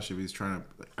well, especially if he's trying to.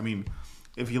 I mean,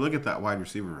 if you look at that wide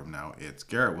receiver room now, it's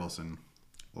Garrett Wilson,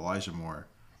 Elijah Moore,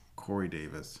 Corey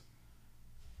Davis,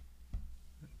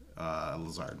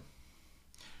 Lazard.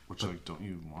 Which, like, don't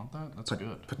you want that? That's But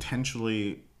good.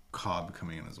 potentially Cobb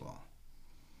coming in as well.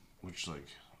 Which, like,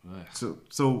 ugh.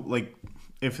 So like,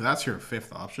 if that's your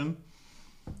fifth option,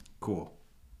 cool.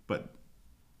 But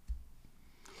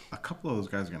a couple of those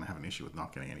guys are going to have an issue with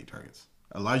not getting any targets.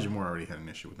 Elijah Moore already had an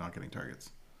issue with not getting targets.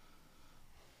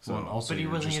 So Well, and also But he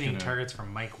you're wasn't just getting gonna- targets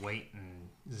from Mike White and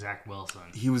Zach Wilson.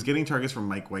 he was getting targets from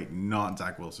Mike White, not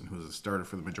Zach Wilson, who was a starter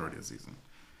for the majority of the season.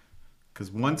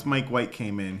 Because once Mike White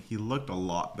came in, he looked a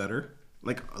lot better.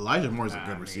 Like, Elijah Moore's a I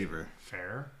good mean, receiver.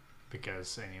 Fair,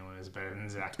 because anyone is better than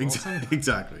Zach Wilson.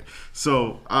 Exactly.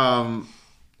 So, that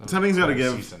was something's got to a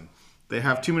give. season. They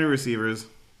have too many receivers,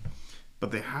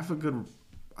 but they have a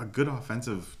good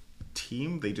offensive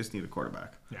team. They just need a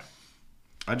quarterback. Yeah.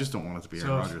 I just don't want it to be Aaron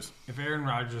So Rodgers. if Aaron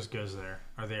Rodgers goes there,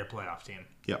 are they a playoff team?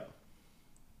 Yep.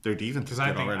 Their defense is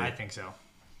Because good already. I think so.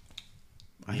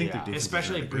 I think Yeah. their defense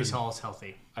Especially is if really Brees good. Hall is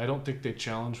healthy. I don't think they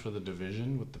challenge for the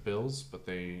division with the Bills, but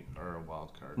they are a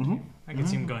wild card Mm-hmm. team. I can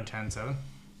see him going 10-7.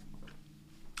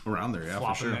 Around there, yeah,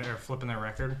 for sure. Or flipping their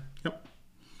record. Yep.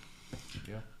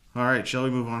 Yeah. All right, shall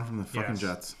we move on from the fucking Yes.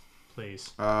 Jets?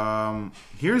 Please.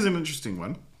 Here's an interesting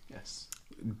one. Yes.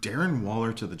 Darren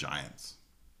Waller to the Giants.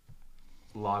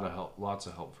 Lots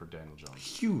of help for Daniel Jones.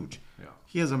 Huge. Yeah.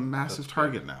 He has a massive That's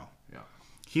target now. Yeah.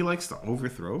 He likes to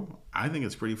overthrow. I think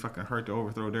it's pretty fucking hard to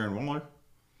overthrow Darren Waller.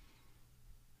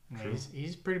 Yeah,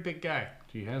 he's a pretty big guy.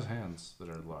 He has hands that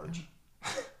are large.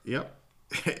 Yep.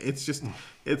 It's just,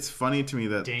 it's funny to me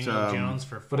that. Daniel Jones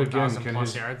for But again, 4,000 can plus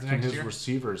his, yards can next his year.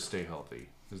 receivers stay healthy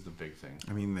is the big thing.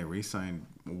 I mean, they re-signed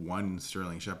one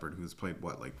Sterling Shepard who's played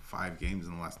like 5 games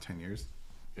in the last 10 years.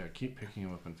 Yeah, keep picking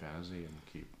him up in fantasy and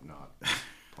keep not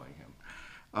playing him.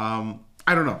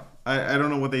 I don't know. I don't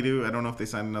know what they do. I don't know if they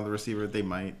sign another receiver. They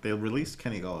might. They'll release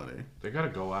Kenny Golladay. They got to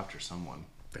go after someone.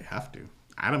 They have to.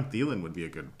 Adam Thielen would be a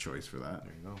good choice for that.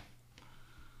 There you go.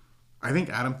 I think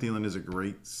Adam Thielen is a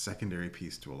great secondary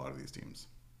piece to a lot of these teams.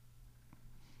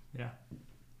 Yeah.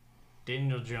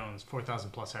 Daniel Jones, 4,000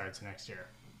 plus yards next year.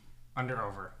 Under,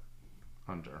 over.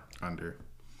 Under. Under.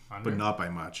 Under. But not by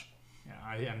much. Yeah,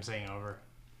 I am saying over.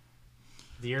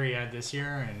 The year he had this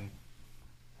year and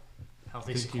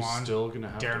healthy I think he's Saquon, still gonna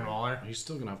have Darren to, Waller. He's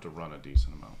still gonna have to run a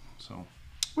decent amount. So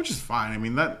Which is fine. I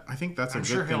mean, I think that's a I'm good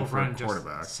sure thing he'll for run a just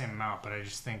quarterback. the same amount, but I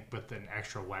just think with an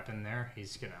extra weapon there,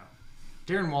 he's gonna.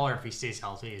 Darren Waller, if he stays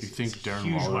healthy, is you think is a Darren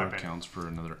huge Waller weapon. accounts for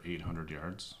another 800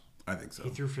 yards? I think so. He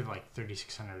threw for like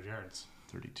 3,600 yards.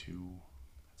 32.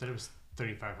 I thought it was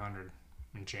 3,500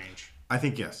 and change. I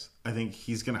think yes. I think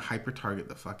he's going to hyper target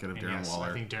the fuck out of And Darren yes, Waller.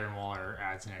 I think Darren Waller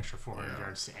adds an extra 400 Yeah.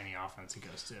 yards to any offense he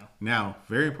goes to Now,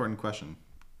 very important question.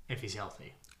 if he's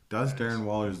healthy. Does Darren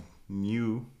Waller's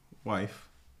new wife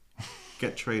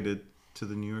get traded to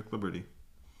the New York Liberty?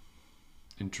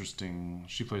 interesting.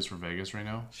 She plays for Vegas right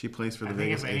now. She plays for the I think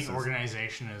Vegas if any Aces.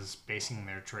 organization is basing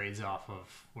their trades off of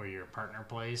where your partner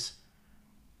plays,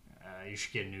 you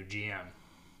should get a new GM.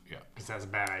 Yeah. Because that's a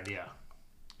bad idea.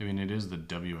 I mean, it is the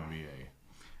WNBA.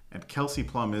 And Kelsey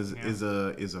Plum is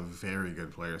a very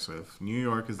good player. So if New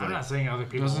York is I'm like, not saying other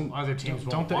teams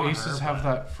don't won't the want Aces her, have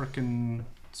but that freaking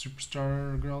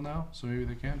superstar girl now? So maybe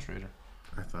they can trade her.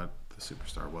 I thought the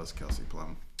superstar was Kelsey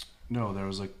Plum. No, there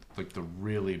was like the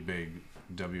really big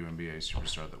WNBA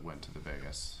superstar that went to the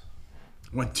Vegas.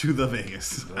 Went to the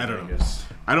Vegas. The I don't know. Vegas.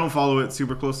 I don't follow it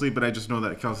super closely, but I just know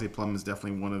that Kelsey Plum is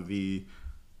definitely one of the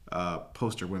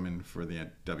poster women for the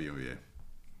WNBA,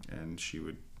 and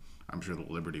I'm sure the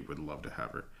Liberty would love to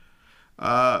have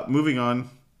her. Moving on,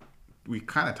 we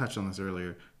kind of touched on this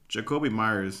earlier. Jacoby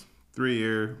Myers,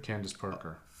 3-year, Candace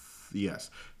Parker. yes,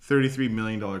 $33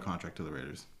 million contract to the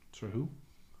Raiders. So who?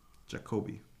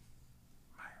 Jacoby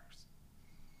Myers.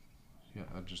 Yeah,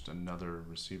 just another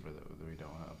receiver that we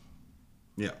don't have.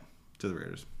 Yeah, to the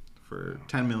Raiders for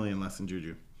 $10 million less than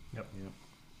Juju. Yep.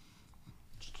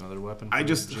 Just another weapon. I For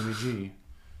just- Jimmy G.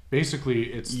 Basically,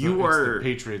 it's the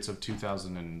Patriots of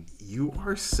 2016. You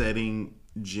are setting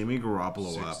Jimmy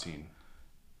Garoppolo up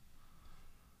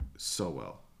so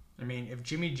well. I mean, if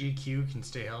Jimmy GQ can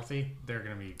stay healthy, they're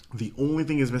going to be... The only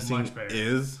thing he's missing Much better.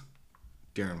 is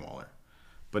Darren Waller.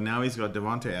 But now he's got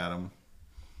Devontae Adams,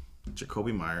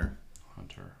 Jacoby Meyer,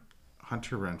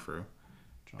 Hunter Renfrew,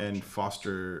 and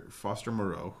Foster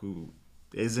Moreau, who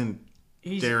isn't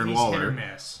Darren he's Waller. hit or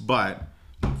miss. But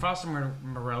When Foster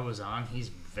Moreau is on, he's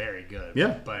very good.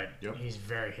 Yeah. But Yep. he's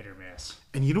very hit or miss.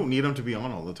 and you don't need him to be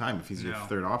on all the time if he's your No.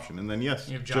 third option. And then yes,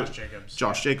 You have Josh Jacobs.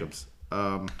 Josh Jacobs.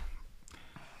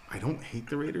 I don't hate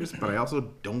the Raiders, but I also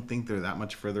don't think they're that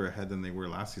much further ahead than they were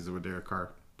last season with Derek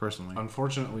Carr, personally.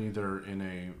 Unfortunately, they're in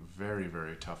a very,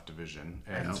 very tough division.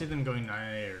 I can And see them going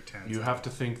 9-8 or 10. you have to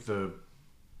think the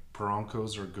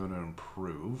Broncos are going to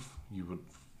improve, you would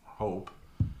hope.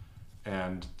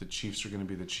 And the Chiefs are going to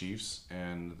be the Chiefs,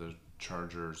 and the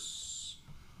Chargers...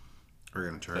 Are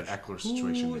going to The charge. Eckler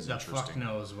situation Who is the fuck interesting.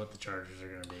 knows what the Chargers are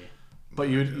going to be? But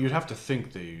you'd have to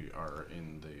think they are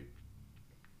in the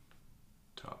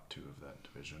top 2 of that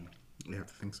division. You have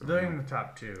to think so. They're in the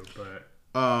top 2, but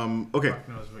Okay. fuck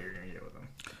knows what you're going to get with them.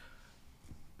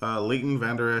 Leighton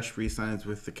Vander Esch re-signs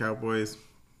with the Cowboys.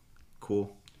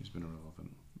 Cool. He's been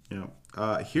irrelevant.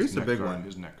 Yeah. Here's the big one.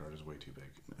 His neck guard is way too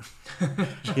big.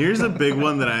 Here's a big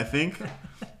one that I think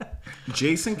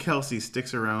Jason Kelsey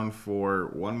sticks around for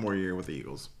one more year with the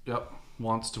Eagles Yep.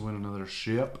 Wants to win another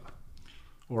ship.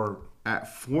 Or at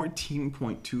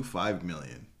 $14.25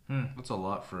 million. that's a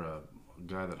lot for a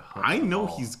guy that huts I the know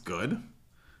ball. he's good,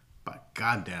 but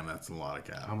goddamn, that's a lot of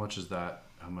cap. How much is that?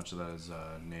 How much of that is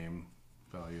name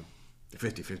value?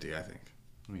 50-50, I think.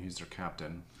 I mean, he's their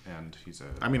captain, and he's a...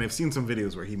 I mean, I've seen some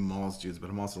videos where he mauls dudes, but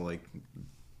I'm also like,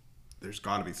 there's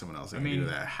got to be someone else that can do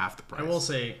that at half the price. I will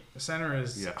say, center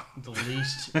is Yeah. the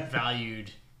least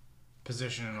valued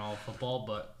position in all of football,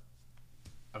 but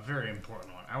a very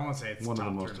important one. I won't say it's One of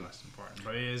top the 3 most important,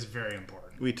 but it is very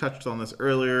important. We touched on this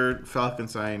earlier. Falcon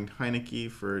signed Heineke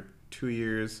for 2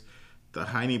 years. The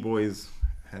Heine boys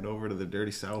head over to the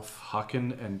dirty south.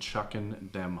 Huckin' and chuckin'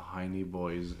 them Heine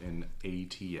boys in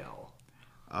ATL.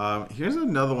 Here's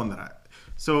another one that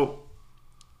So,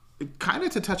 kind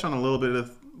of to touch on a little bit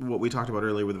of what we talked about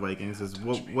earlier with the Vikings is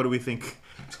what do we think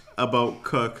about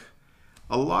Cook?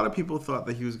 A lot of people thought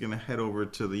that he was going to head over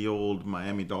to the old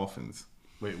Miami Dolphins.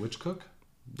 Wait, which Cook?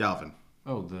 Dalvin.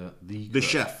 Oh, the The Cook.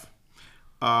 chef.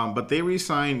 But they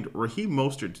re-signed Raheem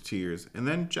Mostert to 2 years, and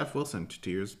then Jeff Wilson to 2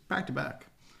 years, back to back.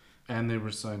 And they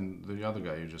re-signed the other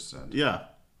guy you just said. Yeah,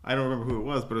 I don't remember who it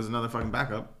was, but it was another fucking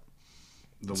backup.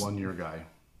 The 1-year guy.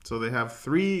 So they have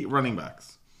 3 running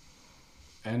backs.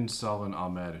 And Salvin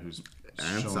Ahmed, who's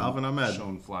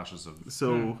shown flashes of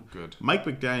So good. Mike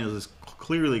McDaniels is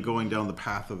clearly going down the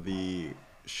path of the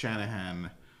Shanahan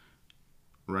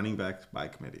running backs by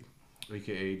committee.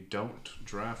 AKA, don't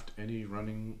draft any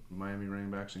Miami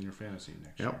running backs in your fantasy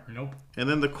next year. Nope. And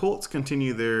then the Colts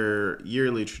continue their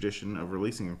yearly tradition of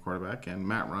releasing a quarterback, and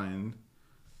Matt Ryan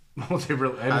has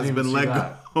been let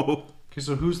go. Okay,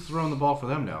 so who's throwing the ball for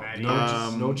them now?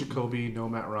 No Jacoby, no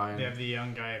Matt Ryan. They have the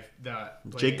young guy that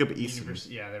played Jacob at Eason.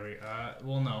 University. Yeah, there we.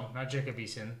 Well, no, not Jacob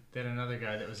Eason. They had another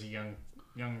guy that was a young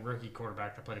rookie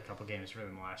quarterback that played a couple games for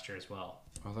them last year as well.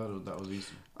 I thought that was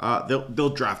easy. They'll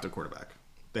draft a quarterback.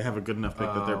 They have a good enough pick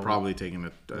that they're probably taking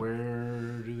it.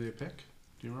 Where do they pick?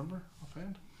 Do you remember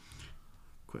offhand?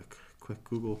 Quick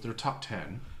Google. They're top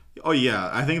 10. Oh yeah,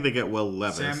 I think they get Will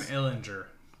Levis. Sam Illinger.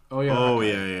 Oh yeah. Oh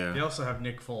okay. yeah. They also have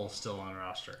Nick Foles still on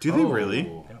roster. Do they really?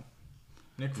 Oh. Yep.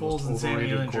 Nick Most Foles and Sam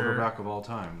overrated Ehlinger. quarterback of all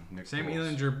time. Nick Sam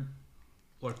Foles. Ehlinger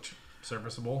looked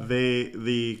serviceable.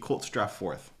 The Colts draft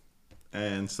 4th,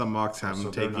 and some mocks have So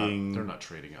him they're taking. not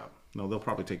trading up. No, they'll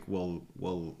probably take Will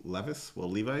Levis,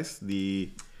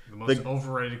 The most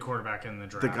overrated quarterback in the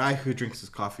draft. the guy who drinks his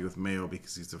coffee with mayo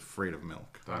because he's afraid of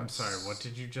milk. I'm sorry, what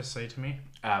did you just say to me?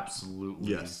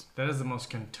 Absolutely. Yes. That is the most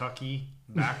Kentucky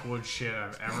backwoods shit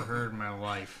I've ever heard in my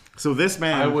life. So this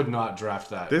man, I would not draft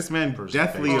that. This man person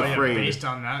deathly based- Oh, yeah, afraid. based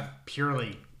on that,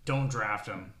 purely don't draft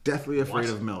him. deathly afraid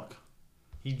What? of milk.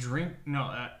 He drink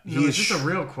no. He Is this a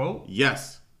real quote?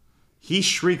 Yes. He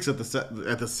shrieks at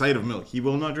the sight of milk. He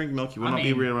will not drink milk. He will not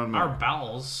be around milk. our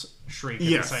bowels shriek at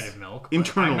Yes. the sight of milk. but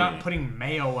Internally. I'm not putting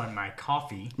mayo on my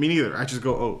coffee. Me neither. I just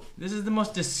go, oh. This is the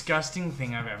most disgusting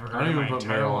thing I've ever heard I don't in even my put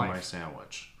entire mayo life. on my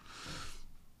sandwich.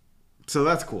 So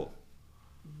that's cool.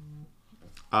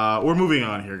 We're moving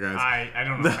on here, guys. I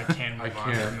don't know if I can move I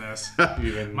on can't. from this.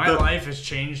 Even My life has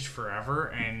changed forever,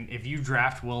 and if you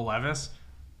draft Will Levis,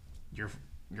 your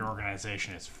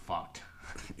organization is fucked.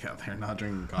 Yeah, they're not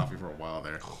drinking coffee for a while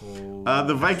there.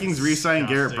 The Vikings re-signed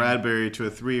Garrett disgusting. Bradbury to a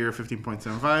 3-year,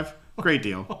 $15.75. Great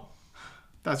deal.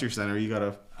 That's your center. You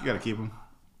gotta keep him.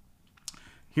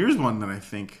 Here's one that I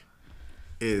think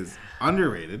is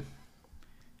underrated,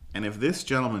 and if this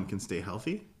gentleman can stay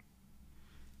healthy,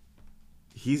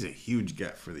 he's a huge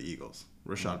get for the Eagles.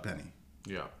 Rashad Penny.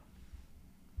 yeah.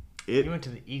 He went to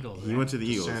the Eagles. He went to the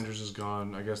Eagles. Sanders is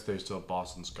gone. I guess they still have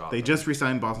Boston Scott. They just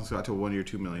re-signed Boston Scott to a 1-year,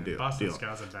 $2 million deal. Boston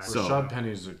Scott's a back. So- Rashad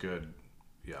Penny's a good,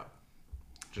 yeah.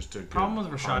 Just a good Problem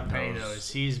with Rashad hard Penny nose. though is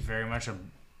he's very much a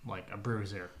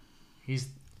bruiser. He's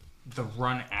the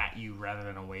run at you rather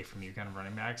than away from you kind of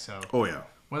running back. So Oh yeah,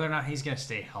 whether or not he's going to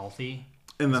stay healthy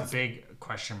and is that's a big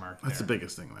question mark. that's the there.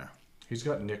 biggest thing there. He's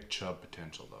got Nick Chubb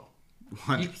potential though.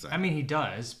 100%. I mean, he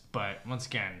does, but once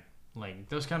again, like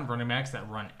those kind of running backs that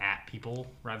run at people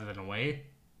rather than away,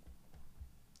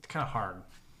 it's kind of hard.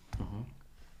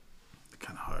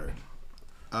 kind of hard.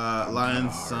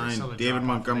 Lions So signed the David drop-off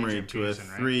Montgomery of to a Adrian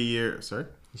Peterson, right? 3-year. Sorry.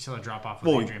 You still a drop off of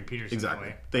Well, Adrian Peterson. exactly.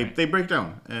 That way, right? They break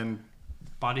down, and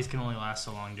Bodies can only last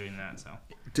so long doing that. So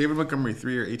David Montgomery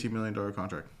 3-year, $18 million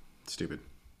contract. Stupid.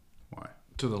 Why?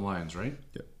 To the Lions, right?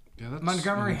 Yep. Yeah, that's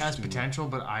Montgomery an has interesting- potential,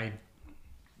 but I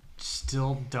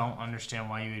still don't understand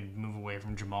why you would move away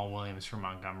from Jamal Williams for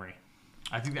Montgomery.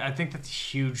 I think that's a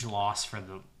huge loss for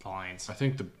the Lions. I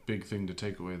think the big thing to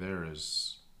take away there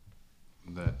is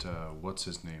that what's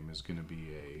his name is going to be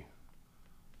a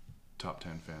top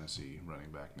 10 fantasy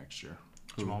running back next year.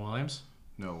 Jamal Williams.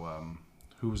 No,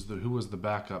 who was the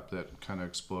backup that kind of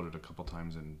exploded a couple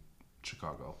times in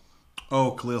Chicago?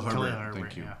 Oh, Khalil Herbert. Khalil Herbert,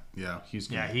 Thank you. Yeah, Yeah. He's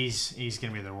yeah, gonna, he's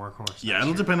gonna be their workhorse. Yeah, next it'll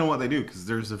year. depend on what they do because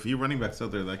there's a few running backs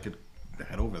out there that could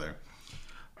head over there.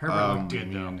 Herbert looked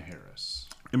good Damian though. Harris.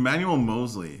 Emmanuel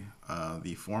Mosley,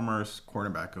 the former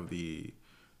cornerback of the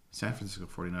San Francisco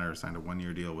 49ers, signed a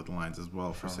 1-year deal with the Lions as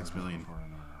well for $6 million.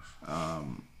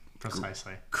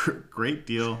 Precisely. Great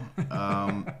deal.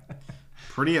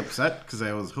 Pretty upset because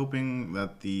I was hoping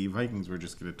that the Vikings were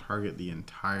just going to target the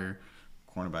entire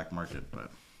cornerback market,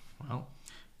 but Well,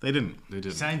 they didn't. They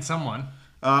did. signed someone.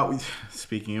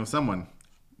 Speaking of someone,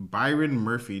 Byron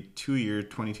Murphy, 2-year,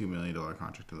 $22 million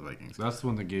contract to the Vikings. That's the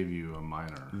one that gave you a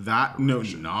minor. No,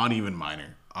 not even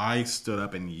minor. I stood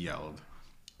up and yelled,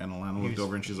 and Alana looked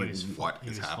over and she's like, "What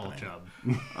is happening?"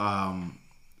 Job.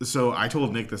 So I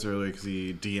told Nick this earlier because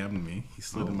he DM'd me. He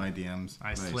slid in my DMs.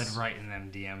 I slid right in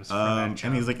them DMs. For that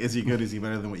And he's like, "Is he good? Is he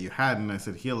better than what you had?" And I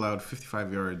said, "He allowed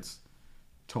 55 yards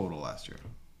total last year."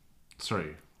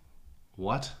 Sorry.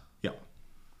 What? Yeah.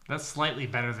 That's slightly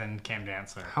better than Cam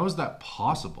Dantzler. How is that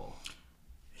possible?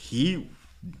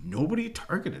 Nobody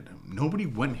targeted him. Nobody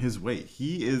went his way.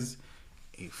 He is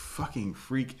a fucking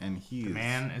freak, and he is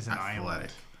Man is an athletic.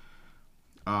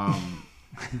 island.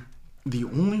 The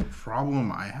only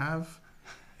problem I have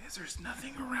is there's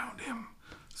nothing around him.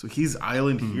 So he's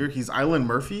Island here. He's Island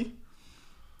Murphy,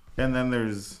 and then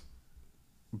there's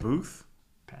Booth,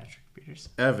 Patrick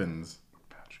Peterson. Evans.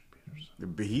 Patrick Peters.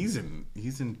 But he's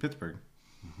in Pittsburgh.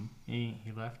 He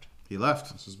left. He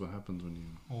left, This is what happens when you.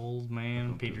 Old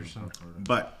man Peterson.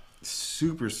 but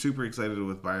super excited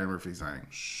with Byron Murphy signing.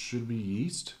 Should we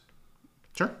yeast?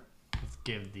 Sure. Let's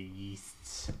give the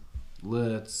yeasts.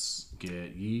 Let's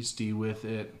get yeasty with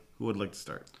it. Who would like to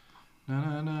start? Na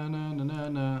na na na na na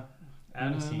na.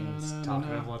 Adam Na, seems na, na,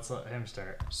 talkative. na. Let's let him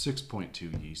start. 6.2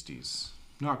 yeasties.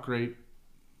 Not great.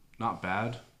 Not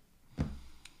bad.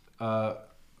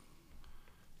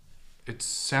 It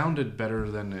sounded better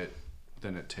than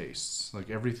it tastes. Like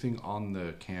everything on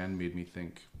the can made me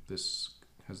think this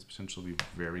has the potential to be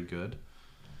very good.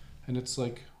 And it's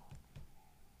like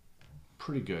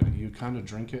pretty good. You kind of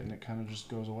drink it and it kind of just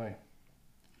goes away.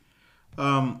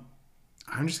 I'm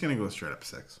just gonna go straight up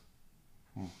 6.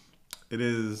 It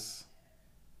is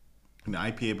an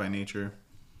IPA by nature.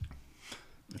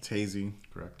 It's hazy,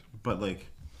 Correct. but like,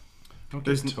 Don't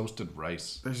There's get toasted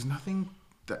rice. there's nothing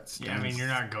that stands. Yeah, I mean, you're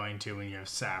not going to when you have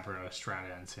Sabro,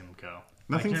 Strata, and Simcoe.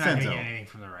 Nothing you're not stands going to out. get anything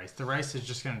from the rice. The rice is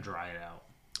just going to dry it out.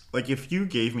 Like, if you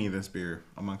gave me this beer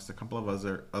amongst a couple of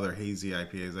other hazy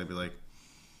IPAs, I'd be like,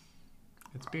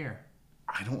 It's beer.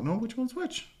 I don't know which one's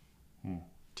which.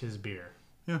 Tis beer.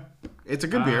 Yeah, it's a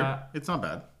good beer. It's not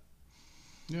bad.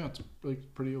 Yeah, it's like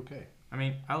pretty okay. I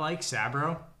mean, I like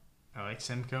Sabro. I like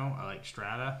Simcoe. I like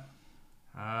Strata.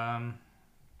 I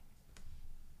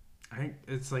think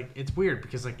it's weird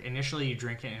because like initially you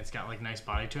drink it and it's got like nice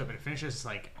body to it, but it finishes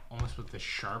like almost with this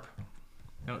sharp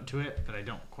note to it that I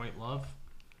don't quite love.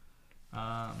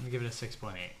 I'm gonna give it a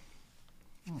 6.8.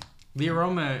 The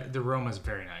aroma is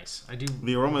very nice. I do.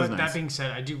 The aroma is but nice. That being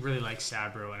said, I do really like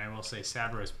Sabro, and I will say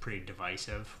Sabro is pretty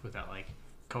divisive with that like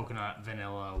coconut,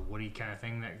 vanilla, woody kind of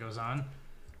thing that goes on.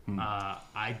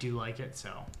 I do like it,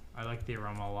 so I like the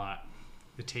aroma a lot.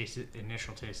 The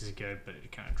initial taste is good, but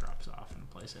it kind of drops off in a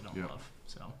place I don't love.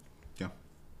 So Yeah.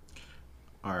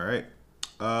 All right.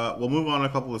 We'll move on to a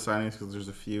couple of signings because there's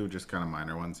a few just kind of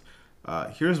minor ones.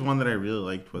 Here's one that I really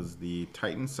liked was the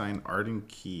Titans signed Arden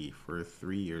Key for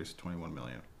 3 years, $21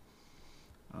 million.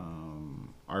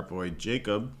 Our boy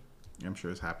Jacob, I'm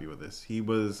sure is happy with this. He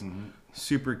was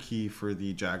super key for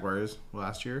the Jaguars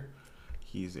last year.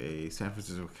 He's a San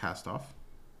Francisco castoff,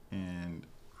 and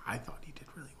I thought he did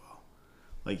really well.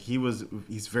 Like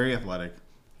he's very athletic,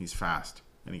 he's fast,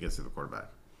 and he gets to the quarterback.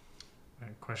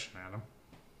 Question,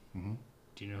 Adam.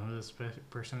 Do you know who this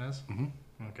person is?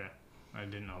 Okay. I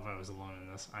didn't know if I was alone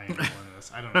in this. I am alone in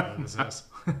this. I don't know who this is.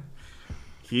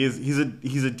 He's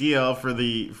a DL for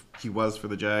the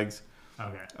Jags.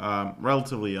 Okay.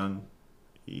 Relatively young.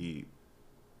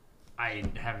 I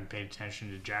haven't paid attention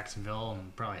to Jacksonville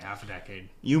in probably half a decade.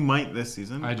 You might this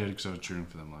season. I did because I was cheering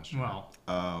for them last year. Well,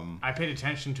 I paid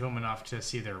attention to them enough to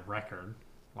see their record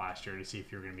last year to see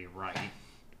if you're going to be right.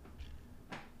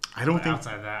 I don't But think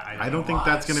outside of that, I don't think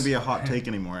that's going to be a hot take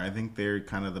anymore. I think they're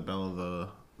kind of the bell of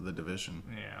the division.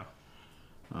 Yeah.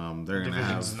 They're going to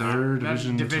have Division's their not-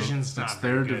 division. that division's It's not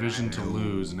their very good division either. to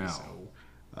lose now.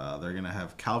 So, they're going to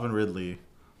have Calvin Ridley,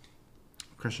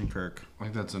 Christian Kirk, I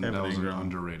think that was an Ingram.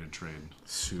 underrated trade.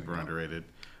 super underrated.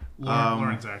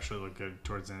 Lawrence actually looked good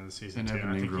towards the end of the season And too. Evan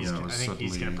I think Ingram he's, was I think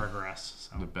he's going to suddenly progress.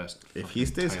 So. The best. If he fucking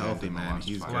stays tight end healthy, in the man, last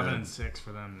he's five. good. 11-6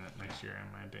 for them next year,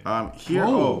 in my opinion. Here,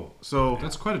 Whoa. so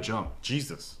That's quite a jump.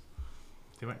 Jesus,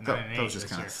 They went 9-8 that was just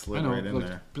this kind year. of I slid know, right in like,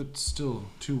 there. but still,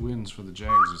 2 wins for the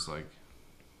Jags is like.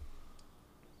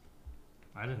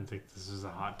 I didn't think this was a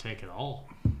hot take at all.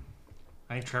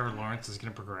 I think Trevor Lawrence is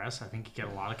going to progress. I think he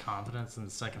get a lot of confidence in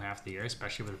the second half of the year,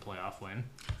 especially with a playoff win.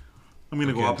 I'm going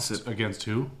to go opposite. Against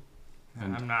who?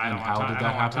 And, I don't and want how to did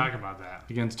that talk happen? about that.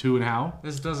 Against who and how?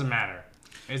 This doesn't matter.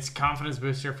 It's confidence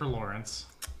booster for Lawrence.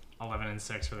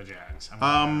 11-6 for the Jags.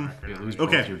 I'm Yeah, at least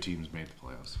Okay. both your teams made the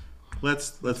playoffs. Let's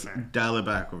fair. dial it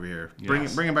back over here.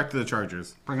 Yes. Bring it back to the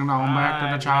Chargers. Bring them on back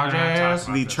to the Chargers.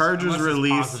 about The this, Chargers unless it's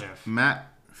released positive. Matt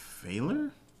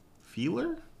Feeler.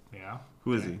 Yeah.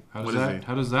 Who is he? How What does is that?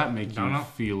 How does that make Don't you know.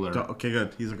 feeler? Okay,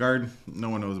 good. He's a guard. No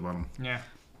one knows about him. Yeah.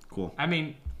 Cool. I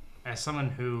mean, as someone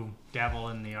who dabble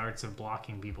in the arts of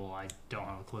blocking people, I don't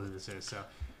have a clue who this is. So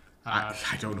I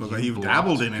don't know that You you've blocked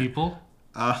dabbled in it. people.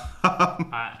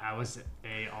 I was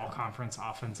a all-conference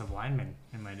offensive lineman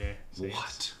in my day. So yes.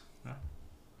 What?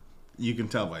 You can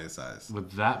tell by his size.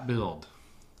 With that build,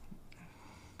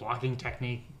 Blocking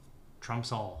technique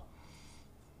trumps all.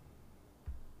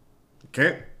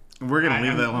 Okay, we're gonna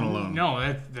leave that one alone.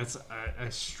 No, that's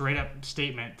a straight up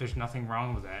statement. There's nothing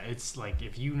wrong with that. It's like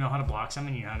if you know how to block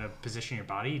someone, you know how to position your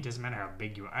body. It doesn't matter how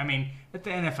big you are. I mean, at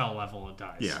the NFL level, it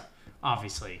does. Yeah.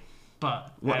 Obviously,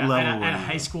 but What at, level at, were at a you?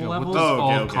 high school yeah, level, what does Oh,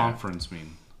 okay, all okay. conference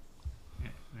mean?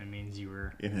 it means you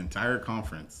were An entire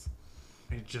conference.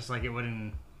 it's just like it would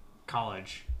in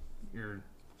college. You're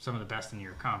some of the best in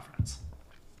your conference.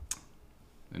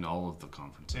 In all of the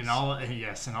conferences. In all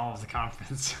of the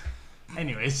conference.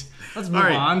 Anyways, let's move All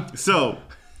right. on. So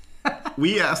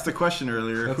we asked the question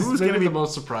earlier. That's Who's maybe gonna be? the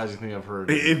most surprising thing I've heard.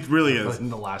 It really is. In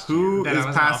the last Who year. That is I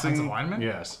was an offensive passing? lineman?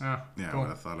 Yes. Oh, Yeah, I cool. would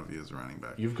have thought of you as a running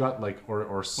back. You've got like or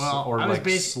Well, I was like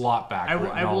basi- slot back. I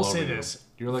written will all say over you. this: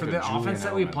 You're like for a the Julian offense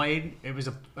that we Edelman. played, it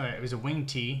was a wing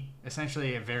T,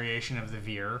 essentially a variation of the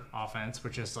veer offense,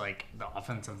 which is like the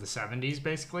offense of the '70s,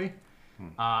 basically.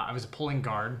 I was a pulling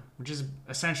guard, which is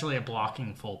essentially a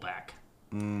blocking fullback.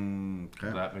 Okay.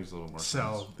 That makes a little more sense.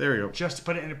 So There we go. just to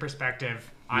put it into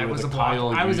perspective, You I were was the a block. Kyle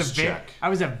I was a Juszczyk. I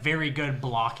was a very good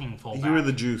blocking fullback. You were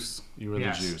the juice. You were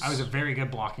yes, the juice. I was a very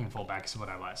good blocking fullback. Is what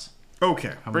I was.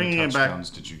 Okay. How Bringing many it back. touchdowns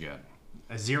did you get?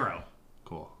 A 0.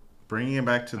 Cool. Bringing it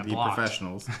back to the blocked.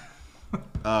 professionals.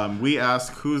 We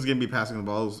asked who's going to be passing the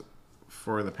balls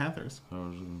for the Panthers.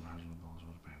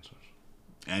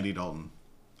 Andy Dalton.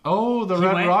 Oh, the He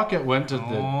Red went- Rocket went to the.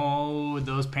 Oh,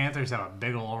 those Panthers have a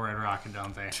big old red rocket,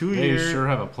 don't they? 2 They years, sure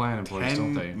have a plan in place,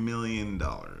 don't they? $10 million.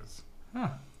 Huh.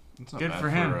 It's not Good bad for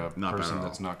him. a Not bad person at all.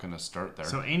 that's not going to start there.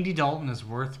 So Andy Dalton is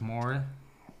worth more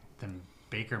than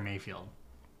Baker Mayfield.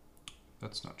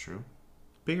 That's not true.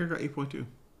 Baker got 8.2.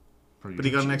 For But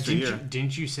he got an extra Didn't year. you,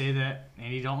 didn't you say that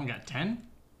Andy Dalton got 10?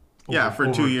 Yeah,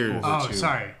 for 2 years. over Oh, two.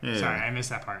 sorry. Yeah, Sorry, yeah. I missed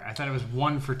that part. I thought it was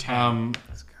 1 for 10.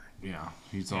 This guy. Yeah,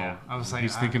 he's Yeah, all. I was like,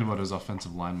 he's thinking about his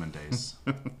offensive lineman days.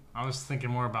 I was thinking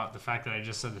more about the fact that I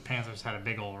just said the Panthers had a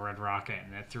big old red rocket,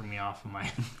 and that threw me off of my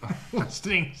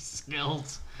listening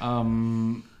skills.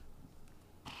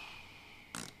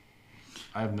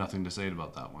 I have nothing to say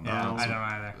about that one. Yeah, I don't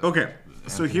either. Okay.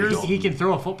 So Anthony here's. Dalton. He can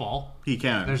throw a football. He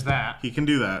can. There's that. He can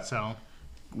do that. So,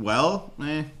 Well,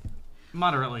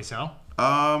 moderately so.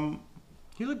 um,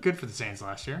 He looked good for the Saints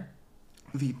last year.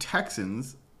 the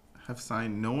Texans have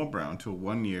signed Noah Brown to a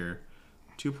 1-year,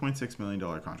 $2.6 million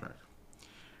contract.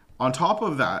 On top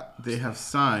of that, they have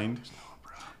signed.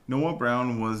 Noah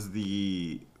Brown was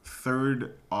the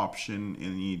third option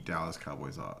in the Dallas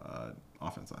Cowboys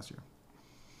offense last year.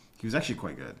 He was actually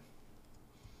quite good.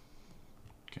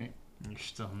 Okay. You're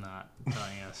still not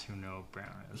telling us who Noah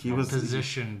Brown is. He What was-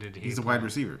 position did he? He's a play? wide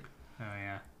receiver. Oh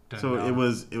yeah. So it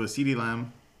was CeeDee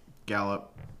Lamb,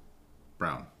 Gallup,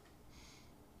 Brown,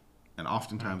 and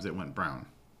oftentimes it went Brown.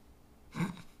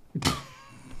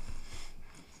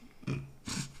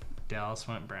 Dallas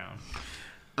went Brown.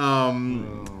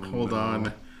 Hold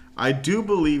on. I do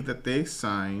believe that they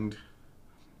signed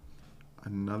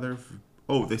another.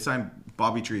 Oh, they signed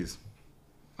Bobby Trees,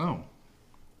 Oh.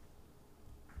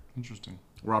 Interesting.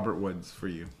 Robert Woods for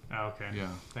you. Oh, okay. Yeah.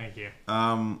 Thank you.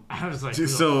 Um, I was like,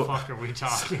 Just who so- the fuck are we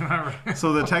talking about?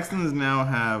 so the Texans now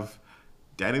have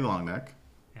Daddy Longneck,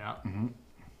 yeah.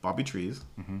 Bobby Trees,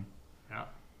 Yeah.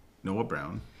 Noah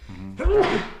Brown,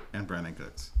 and Brandon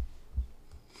Cooks,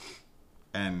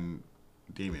 and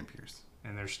Damian Pierce.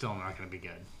 And they're still not going to be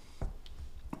good.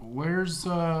 Where's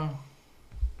what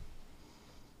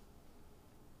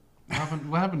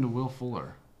happened to Will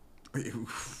Fuller?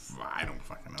 I don't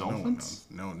fucking know. Dolphins?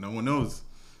 No one knows.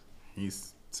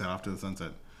 He's sent off to the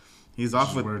sunset. He's off This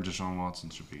is with, where Deshaun Watson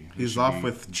should be. He He's should off be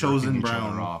with jerking Chosen each other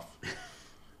Brown. Off.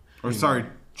 or you sorry, know,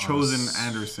 Chosen on a s-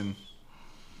 Anderson.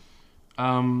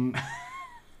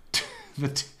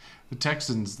 The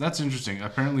Texans. That's interesting.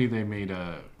 Apparently, they made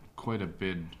quite a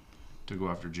bid to go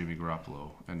after Jimmy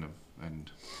Garoppolo, and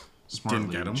smartly,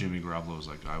 get him. Jimmy Garoppolo's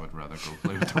like, I would rather go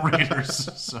play with the Raiders.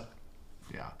 So,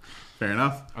 yeah. Fair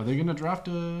enough. Are they gonna draft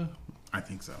a I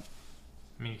think so.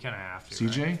 I mean, you kind of have to.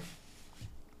 CJ?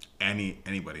 Right?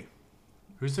 Anybody.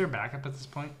 Who's their backup at this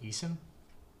point? Eason?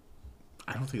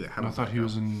 I don't think they have. I a thought he backup.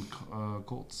 was in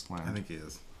Colts land. I think he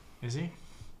is. Is he?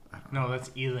 I don't know. No, that's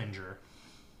Elinger.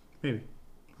 Maybe.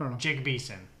 I don't know. Jacob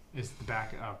Eason is the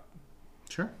backup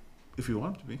Sure. If you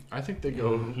want him to be. I think they in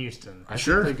go. Houston. I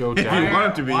Sure. think they go If you Daddy. want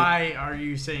him to be. Why are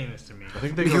you saying this to me? I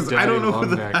think they Because go I Daddy don't know who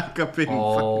the Longneck backup in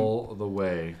all the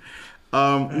way.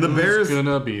 The Bears. Who's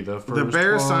gonna be the first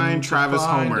Bears one signed to Travis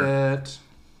find Homer. it?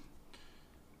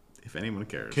 If anyone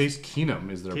cares. Case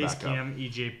Keenum is their Case backup. Keenum,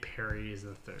 EJ Perry is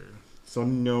the third. So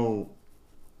no.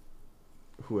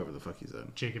 Whoever the fuck he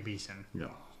said. Jacob Eason. Yeah.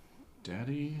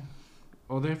 Daddy.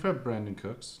 Oh, they've had Brandon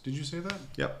Cooks. Did you say that?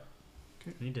 Yep.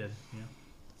 He did, yeah.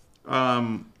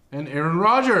 And Aaron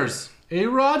Rodgers. A.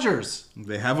 Rodgers.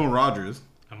 They have a Rodgers.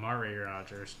 Amari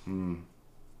Rodgers.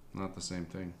 Not the same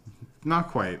thing. Not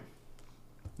quite.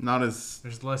 Not as.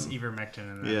 There's less ivermectin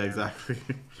in that. Yeah, there. exactly.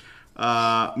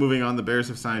 Moving on, the Bears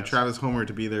have signed Yes. Travis Homer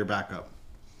to be their backup.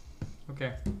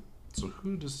 Okay. So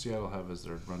who does Seattle have as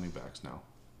their running backs now?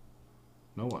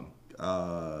 No one.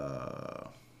 Uh,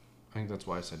 I think that's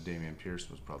why I said Damian Pierce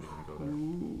was probably going to go there.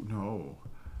 ooh, no.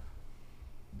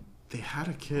 They had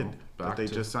a kid Oh, that back they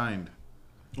to- just signed.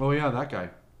 Oh yeah, that guy.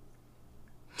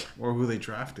 Or who they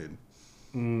drafted.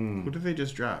 Who did they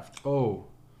just draft? Oh,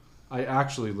 I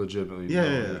actually legitimately Yeah, know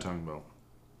yeah, what yeah. you're talking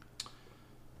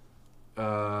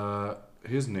about.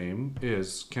 His name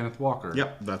is Kenneth Walker.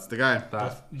 Yep, that's the guy.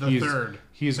 That The he's, third.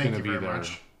 He's Thank going to you be very there.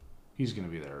 much. He's going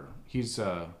to be there. He's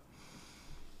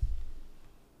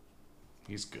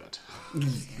good.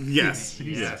 Yes.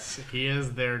 Yes, he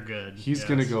is their good. He's yes.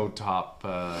 going to go top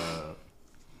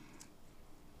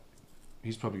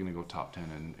He's probably going to go top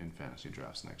 10 in fantasy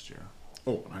drafts next year.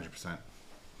 Oh, 100%. Don't forget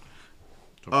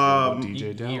about DJ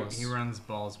He, Dallas. he runs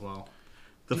balls well.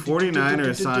 The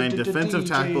 49ers signed defensive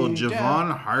tackle DJ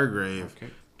Javon Hargrave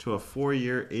Okay. to a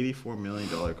 4-year, $84 million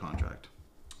contract.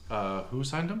 Who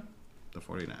signed him? The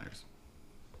 49ers.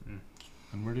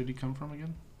 And where did he come from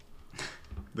again?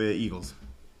 The Eagles.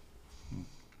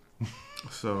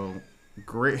 So,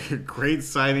 great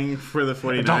signing for the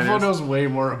 49ers. Adolfo knows way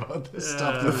more about this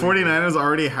stuff. The 49ers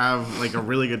already have like a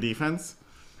really good defense,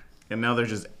 and now they're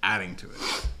just adding to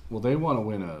it. Well, they want to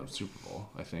win a Super Bowl,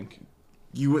 I think.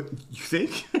 You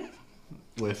think?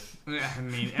 With I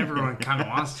mean, everyone kind of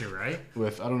wants to, right? I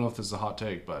don't know if this is a hot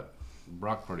take, but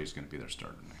Brock Purdy's going to be their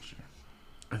starter next year.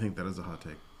 I think that is a hot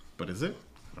take. But is it?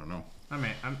 I don't know. I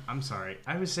mean, I'm sorry.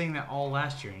 I was saying that all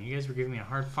last year, and you guys were giving me a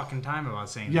hard fucking time about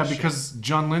saying Yeah, this because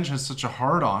John Lynch has such a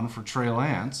hard-on for Trey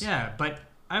Lance. shit. Yeah, but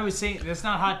I was saying that's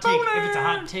not a hot take. If it's a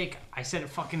hot take, I said it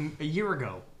fucking a year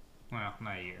ago. Well,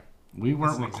 not a year. We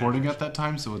weren't an recording at that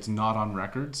time, so it's not on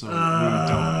record, so we don't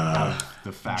have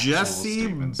the factual Jesse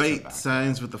statements to back Bates it.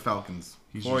 signs with the Falcons.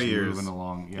 He's 4 just years. moving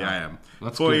along. Yeah, Yeah, I am.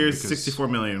 That's 4 good years, because- $64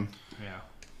 million. Yeah.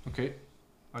 Okay,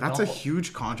 That's a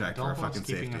huge contract for a Adolfo's fucking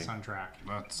keeping safety. us on track.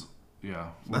 that's yeah.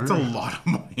 That's a lot of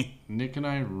money. Nick and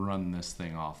I run this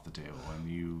thing off the table,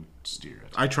 and you steer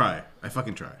it. I try. I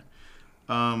fucking try.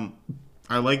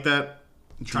 I like that.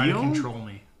 Try to deal. control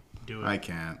me. Do it. I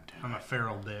can't. I'm a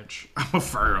feral bitch. I'm a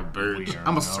feral bird. We are I'm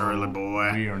a no- surly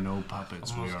boy. We are no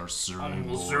puppets. We are surly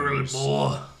boys.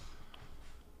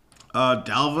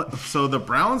 Dalvin. So the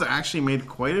Browns actually made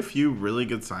quite a few really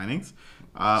good signings.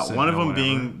 Said One of no them one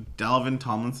being Dalvin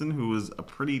Tomlinson, who was a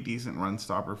pretty decent run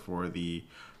stopper for the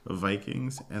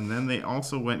Vikings. And then they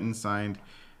also went and signed.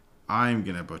 I'm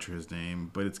gonna butcher his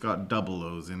name, but it's got double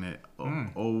O's in it.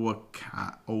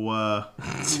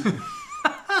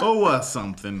 Owa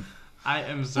something. I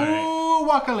am sorry. Oh,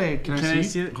 Wakale. Can Can I I see?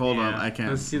 see it? Hold on, Yeah. I can't.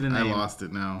 Let's see the I name. lost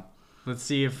it now. Let's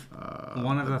see if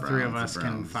one of the the three of Browns, us the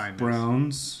can Browns. find this.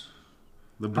 Browns.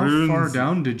 The How Bruins. far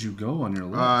down did you go on your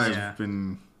list? I've Yeah.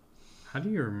 been How do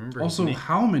you remember? Also, his name?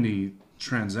 how many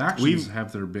transactions We've-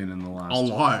 have there been in the last? a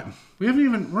lot. We're not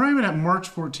even at March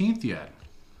 14th yet.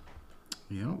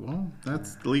 Yeah, well,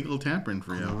 that's legal tampering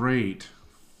for you. Great.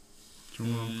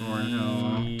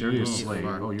 Darius Slade.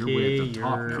 Oh, you're way at the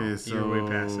top now. Okay, so You're way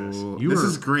past this. this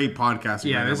is great podcasting.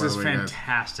 Yeah, right this now, by is the way, guys.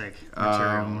 fantastic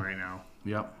material right now.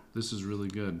 Yep, this is really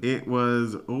good. It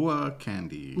was Owa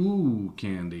Candy. Ooh,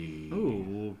 candy.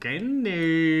 Ooh,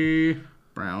 candy.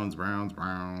 Browns. Give me that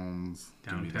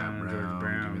Downtown George brown.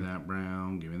 Brown. Give me that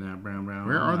brown. Give me that brown.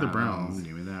 Where are the that Browns?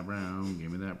 Give me that brown.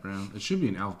 Give me that brown. It should be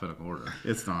in alphabetical order.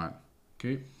 It's not.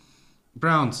 Okay.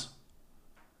 Browns.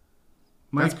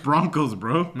 That's Mike. Broncos,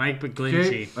 bro. Mike Okay.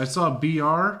 McGlinchey. I saw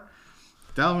BR.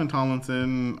 Dalvin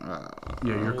Tomlinson. Yeah,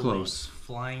 you're Holy close.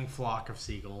 Flying flock of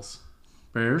seagulls.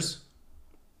 Bears.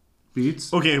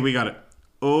 Beats. Okay, we got it.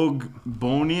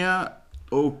 Ogbonia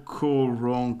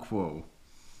Okoronkwo.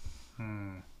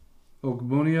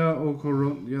 Ogbonia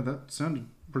Okoro. Yeah, that sounded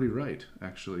pretty right,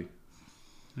 actually.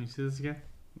 Can you see this again?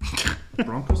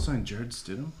 Broncos signed Jared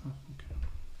Stidham. Oh, okay.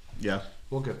 Yeah,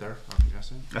 We'll get there. I'm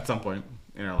guessing. at some point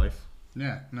in our life.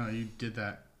 Yeah, no, you did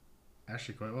that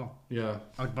actually quite well. Yeah.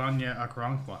 Agbanya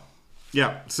Akronkwa.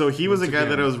 Yeah, so he was a Once guy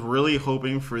that again, I was really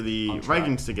hoping for the on track.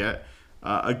 Vikings to get.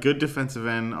 A good defensive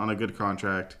end on a good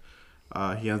contract.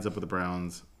 He ends up with the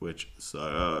Browns, which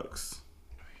sucks.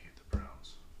 I hate the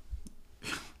Browns.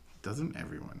 Doesn't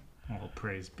everyone? All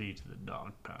praise be to the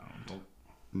dog pound.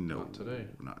 No, Not today.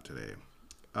 Not today.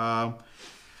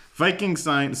 Vikings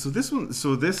signed. So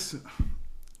this.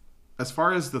 As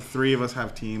far as the three of us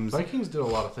have teams, Vikings did a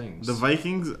lot of things. the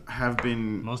Vikings have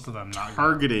been Most of them not good.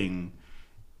 targeting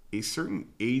a certain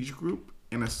age group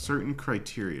and a certain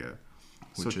criteria.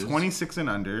 Which so is? 26 and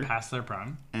under, Past their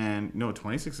prime. and no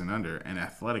 26 and under, and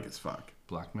athletic as fuck.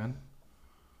 Black men.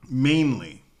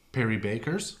 Mainly, Perry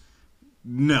Bakers.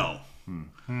 no.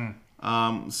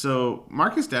 So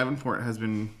Marcus Davenport has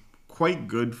been quite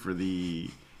good for the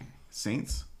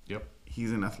Saints. Yep.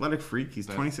 He's an athletic freak. He's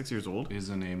 26 years old, Is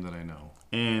a name that I know.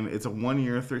 and it's a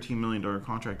 1-year, $13 million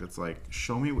contract. It's like,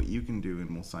 show me what you can do,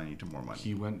 and we'll sign you to more money.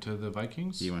 He went to the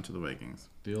Vikings. He went to the Vikings.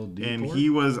 The old D And port? he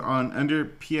was on under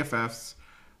PFF's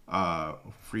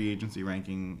free agency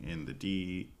ranking in the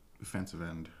defensive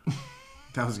end.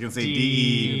 I was gonna say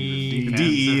DE, Defensive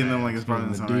DE, and then end. like it's part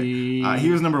of The the D. He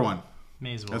was number one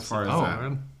May as well. as far as say that.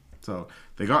 so. So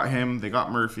they got him. They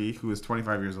got Murphy, who is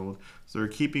 25 years old. So they're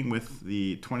keeping with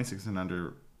the 26 and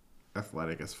under,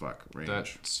 athletic as fuck range. That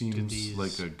seems these-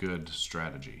 like a good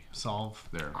strategy. Solve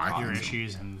There. I your think so.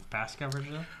 issues and pass coverage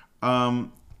though.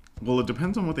 Well, it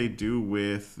depends on what they do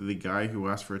with the guy who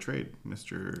asked for a trade,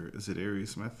 Mr. Zadarius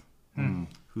Smith,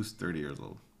 who's 30 years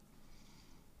old,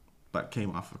 but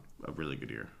came off a really good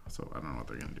year. So I don't know what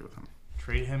they're going to do with him.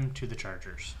 Trade him to the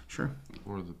Chargers. Sure.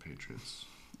 Or the Patriots.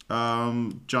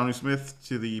 Johnny Smith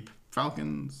to the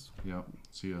Falcons. Yep.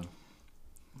 See ya.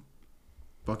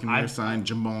 Buccaneers signed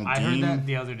Jamal I Dean. heard that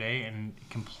the other day and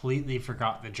completely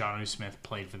forgot that Jonnu Smith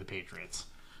played for the Patriots.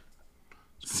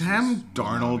 Sam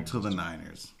Darnold to the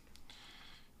Niners.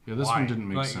 Yeah, this Why? one didn't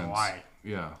make Like, sense. why?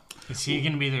 Yeah. Is he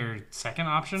going to be their second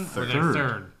option or their Third.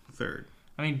 third? Third.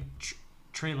 I mean,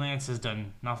 Trey Lance has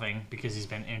done nothing because he's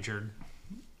been injured.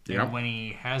 Yep. And when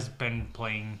he has been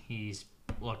playing, he's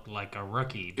looked like a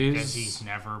rookie because Is- he's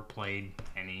never played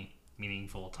any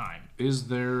meaningful time. Is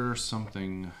there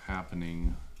something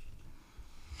happening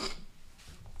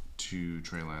to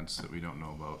Trey Lance that we don't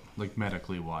know about? Like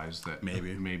medically wise, that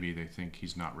maybe they think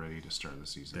he's not ready to start the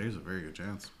season. There's a very good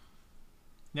chance.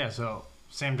 Yeah, so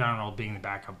Sam Darnold being the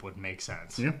backup would make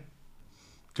sense. Yeah.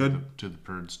 Good. To the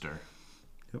Perdster.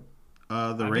 The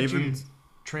I bet Ravens. you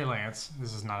Trey Lance,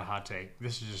 this is not a hot take.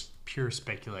 This is just pure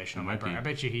speculation on my might part. be. I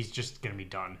bet you he's just going to be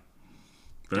done.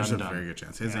 There's Done. a very good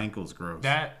chance. His ankle's gross.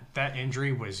 That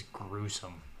injury was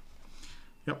gruesome.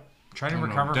 Yep. Trying to I don't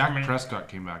know. recover Dak from it. Prescott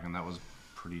came back and that was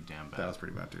pretty damn bad. That was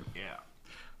pretty bad too.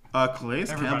 Yeah. Calais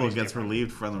Campbell Everybody's gets different.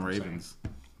 relieved from the Ravens.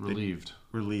 Relieved.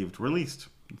 Released.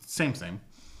 Same.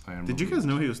 I am Did you guys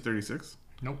know he was 36?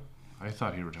 Nope. I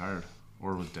thought he retired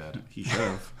or was dead. He should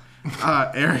have.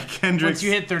 Eric Kendricks. Once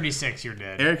you hit 36, you're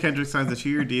dead. Eric Kendricks signs a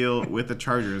 2-year deal with the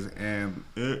Chargers, and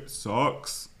it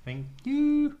sucks. Thank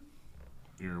you.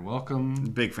 You're welcome.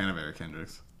 Big fan of Eric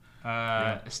Kendricks.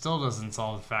 It still doesn't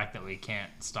solve the fact that we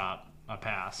can't stop a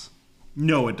pass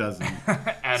No, it doesn't.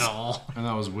 at all. And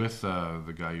that was with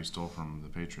the guy you stole from the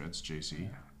Patriots, JC.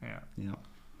 Yeah. Yeah.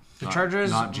 The Not- Chargers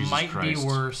not Jesus might Christ. be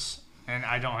worse, and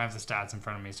I don't have the stats in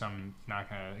front of me, so I'm not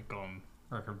going to go on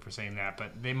record for saying that,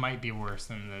 but they might be worse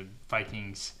than the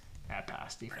Vikings at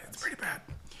pass defense. Pretty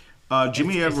bad.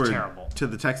 Jimmy It's Edwards terrible. to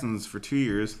the Texans for 2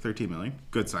 years, $13 million.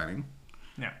 Good signing.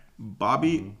 Yeah.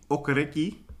 Bobby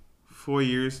Okereke, 4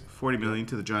 years, $40 million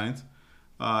to the Giants.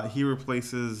 He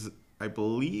replaces, I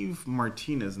believe,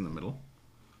 Martinez in the middle.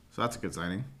 So that's a good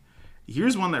signing.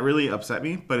 Here's one that really upset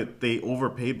me, but they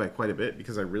overpaid by quite a bit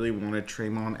because I really wanted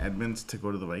Traymon Edmonds to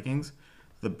go to the Vikings.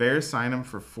 The Bears signed him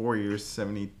for 4 years,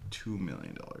 $72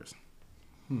 million.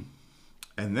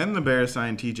 And then the Bears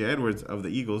signed TJ Edwards of the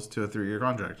Eagles to a 3-year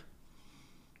contract.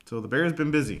 So the Bears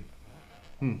been busy.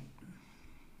 How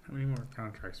many more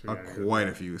contracts we got? Quite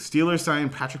a few. Steelers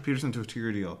signed Patrick Peterson to a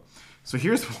 2-year deal. So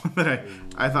here's one that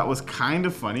I thought was kind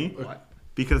of funny. What?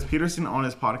 Because Peterson on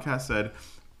his podcast said,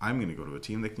 I'm going to go to a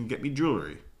team that can get me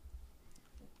jewelry.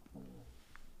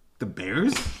 The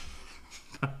Bears?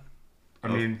 I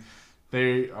mean,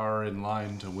 they are in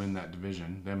line to win that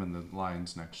division. Them and the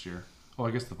Lions next year. Oh,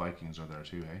 I guess the Vikings are there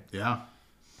too, hey? Yeah.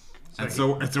 And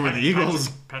so were the Eagles.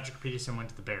 Patrick Peterson went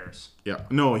to the Bears. Yeah.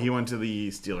 No, he went to the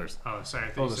Steelers. Oh, sorry.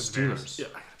 I thought Oh, you the said the Bears.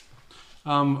 Steelers.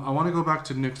 I want to go back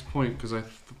to Nick's point because I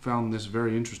found this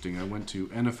very interesting. I went to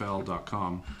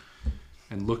NFL.com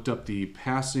and looked up the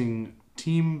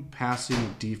team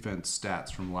passing defense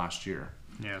stats from last year.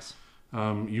 Yes.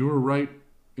 You were right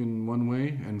in one way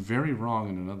and very wrong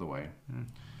in another way.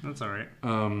 That's all right.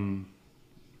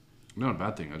 Not a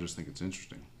bad thing. I just think it's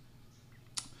interesting.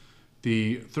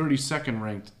 The 32nd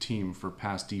ranked team for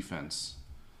pass defense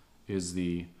is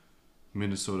the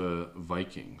Minnesota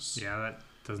Vikings. Yeah, that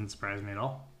doesn't surprise me at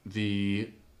all. The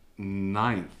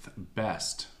 9th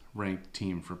best ranked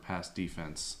team for pass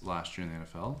defense last year in the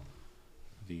NFL,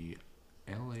 the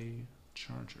LA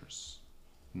Chargers.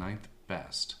 9th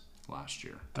best last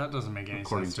year, That doesn't make any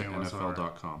according sense to to me whatsoever.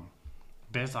 NFL.com.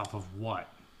 Based off of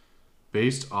what?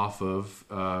 Based off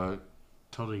of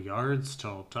Total yards,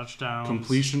 total touchdowns,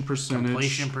 completion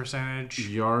percentage,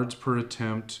 yards per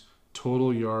attempt,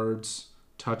 total yards,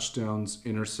 touchdowns,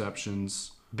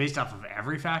 interceptions, based off of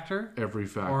every factor? every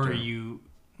factor. Or are you...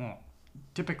 Well,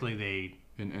 typically they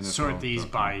in NFL. sort these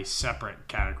by separate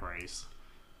categories.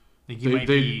 Like you They- might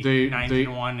they- be they- 9th they-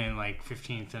 in one and like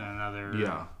 15th in another.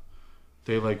 Yeah.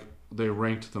 They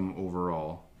ranked them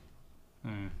overall.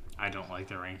 I don't like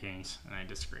their rankings, and I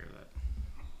disagree with it.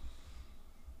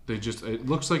 It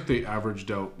looks like they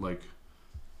averaged out like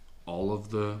all of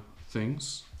the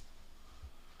things.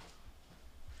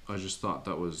 I just thought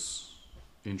that was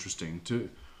interesting to,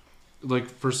 like,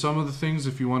 for some of the things.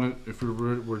 If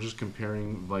we're just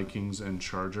comparing Vikings and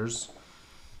Chargers,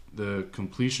 the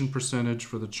completion percentage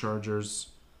for the Chargers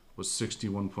was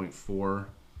 61.4.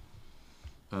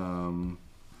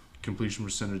 completion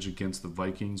percentage against the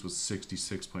Vikings was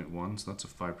 66.1, so that's a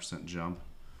 5% jump.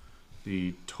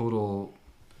 The total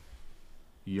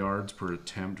yards per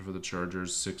attempt for the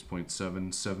Chargers, 6.7,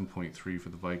 7.3 for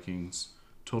the Vikings.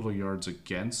 Total yards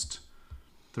against,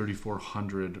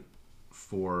 3,400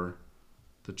 for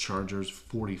the Chargers,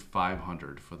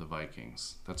 4,500 for the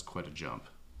Vikings. That's quite a jump.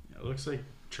 It looks like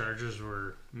Chargers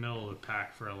were middle of the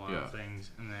pack for a lot Yeah. of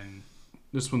things, and then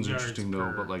This one's Yards interesting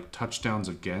though, per- but like touchdowns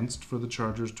against for the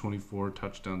Chargers, 24.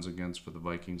 Touchdowns against for the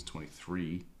Vikings,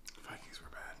 23. Vikings were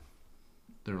bad.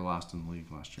 They were last in the league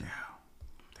last year. Yeah,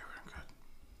 they were good.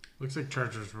 looks like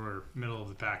Chargers were middle of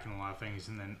the pack in a lot of things,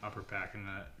 and then upper pack in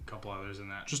a couple others,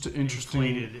 and that Just an interesting.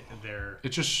 inflated their.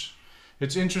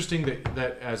 It's interesting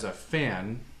that as a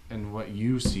fan and what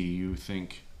you see, you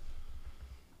think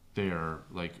they are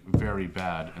like very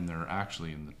bad, and they're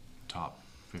actually in the top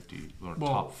 50 or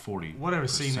Well, top 40. What I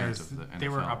was seeing there is of the they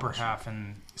were NFL upper last year. half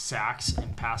in sacks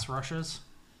and pass rushes,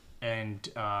 and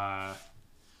It's a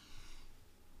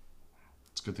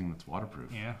good thing that's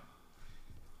waterproof. yeah.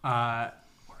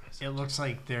 It looks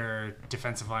like their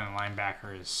defensive line and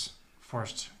linebackers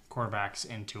forced quarterbacks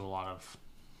into a lot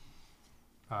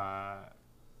of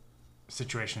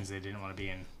situations they didn't want to be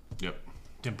in. Yep.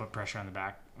 Didn't put pressure on the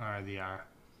back or the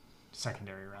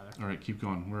secondary rather. All right, keep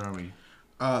going. Where are we?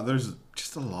 There's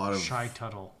just a lot of Shy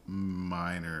Tuttle,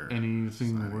 minor.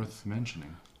 Anything signings. worth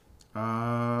mentioning?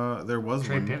 There was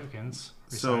Trey one. Pipkins.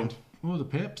 So Resigned. Oh, the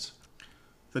Pips.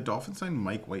 the Dolphins signed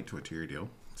Mike White to a 2-year deal,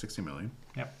 $60 million.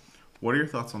 Yep. What are your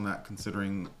thoughts on that,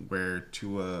 considering where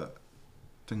Tua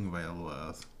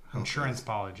Tagovailoa's health Insurance is?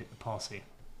 policy.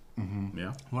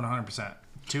 Yeah. 100%.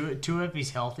 Tua, if he's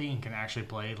healthy and can actually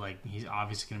play, like he's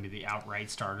obviously going to be the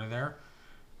outright starter there.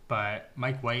 But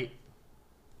Mike White,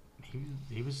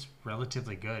 he was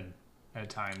relatively good at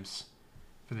times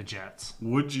for the Jets.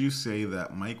 Would you say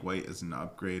that Mike White is an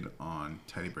upgrade on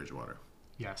Teddy Bridgewater?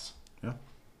 Yes, Yeah.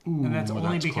 Ooh, and that's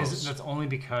only close. because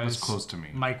That's close to me.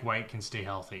 Mike White can stay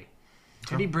healthy.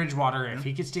 Teddy Bridgewater, if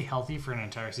he could stay healthy for an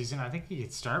entire season, I think he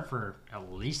could start for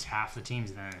at least half the teams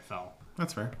in the NFL.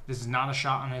 That's fair. This is not a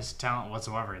shot on his talent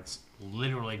whatsoever. It's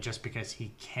literally just because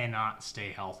he cannot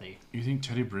stay healthy. You think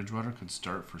Teddy Bridgewater could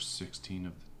start for 16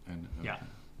 of the and Yeah.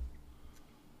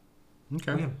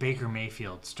 Okay. We have Baker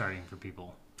Mayfield starting for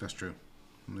people. That's true.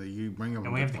 You bring up.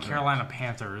 And we have the Carolina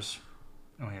Panthers.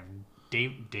 And we have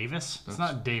Davis. It's That's-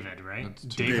 not David, right? that's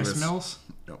Davis Davis. Mills.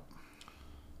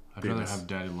 I'd rather Davis. have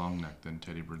Daddy Longneck than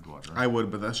Teddy Bridgewater. I would,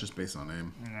 but that's just based on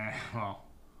name. Nah, well,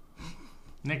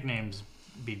 nicknames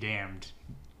be damned.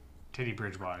 Teddy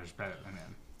Bridgewater's better than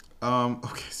him.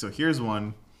 Okay, so here's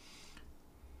one.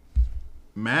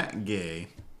 Matt Gay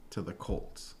to the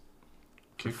Colts.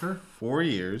 Kicker? 4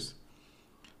 years,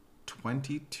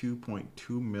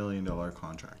 $22.2 million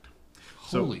contract.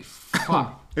 So- Holy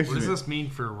fuck. What does this mean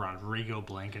for Rodrigo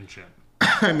Blankenship?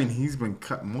 I mean, he's been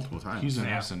cut multiple times. He's an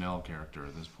Yeah. SNL character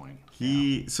at this point.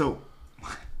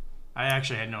 I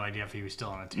actually had no idea if he was still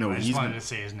on the team. No, I just he's wanted been- to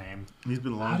say his name. He's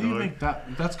been long. How do you going. make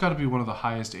that? That's got to be one of the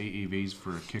highest AAVs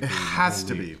for a kicker. It has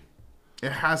to be.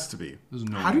 It has to be. There's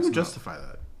no How way do you it's not. justify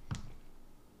that?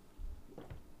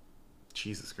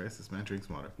 Jesus Christ, this man drinks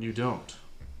water. You don't.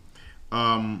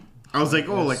 I was like,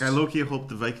 oh, like I low-key hoped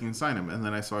the Vikings sign him, and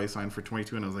then I saw he signed for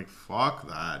 22, and I was like, fuck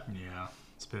that. Yeah,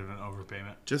 it's a bit of an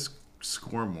overpayment. Just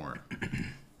score more.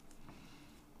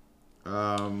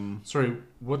 Sorry,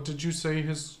 what did you say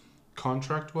his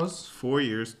contract was? 4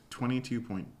 years,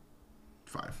 22.5.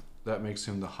 That makes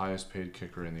him the highest paid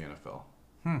kicker in the NFL.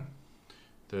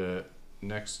 The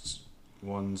next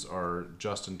ones are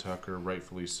Justin Tucker,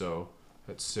 rightfully so,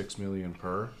 at $6 million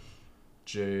per.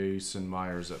 Jason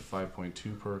Myers at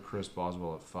 5.2 per. Chris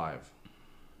Boswell at 5.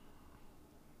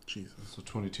 Jesus. So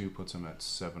 22 puts him at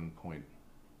 7 point.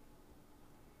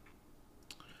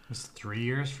 It's 3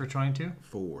 years for 22?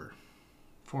 4.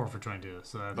 4 for 22.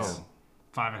 So that's Oh,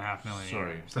 $5.5 million. a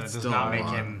Sorry. year. So That's that does still not a make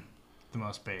lot. him the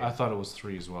most paid. I thought it was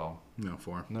 3 as well. No,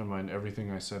 4. Never mind.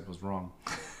 Everything I said was wrong.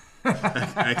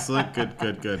 Excellent.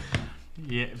 Good.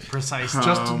 Yeah, precise.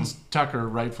 Justin Tucker,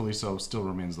 rightfully so, still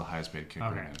remains the highest paid kicker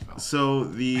Okay. in the NFL. So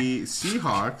the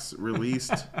Seahawks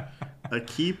released a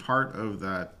key part of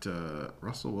that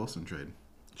Russell Wilson trade.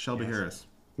 Shelby Yes. Harris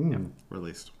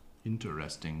released.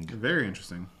 Interesting. Very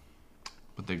interesting.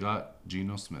 But they got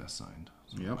Geno Smith signed.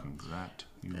 So Yep.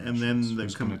 congratulations. And then the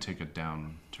Who's going to take a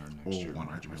downturn Oh, next year?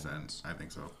 100%. I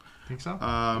think so. Think so?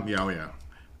 Yeah.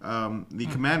 The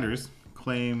Commanders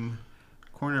claim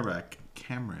cornerback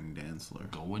Cameron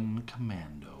Dantzler. Going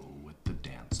commando with the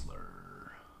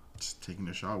Dantzler. Just taking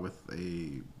a shot with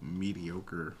a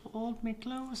mediocre. Hold me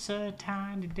closer,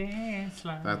 time to dance.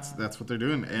 That's what they're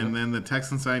doing. And then the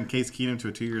Texans signed Case Keenum to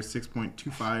a 2-year,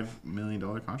 $6.25 million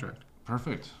contract.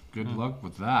 Perfect. Good luck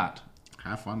with that.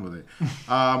 Have fun with it.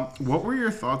 What were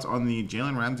your thoughts on the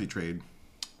Jalen Ramsey trade?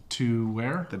 To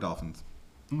where? The Dolphins.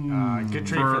 Good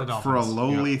trade for the Dolphins. For a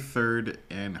lowly third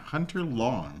and Hunter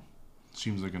Long.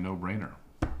 Seems like a no-brainer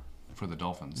for the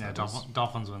Dolphins. Yeah, that is.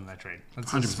 Dolphins win that trade.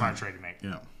 That's 100%. a smart trade to make.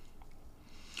 Yeah.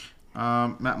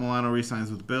 Matt Milano re-signs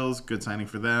with the Bills. Good signing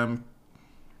for them.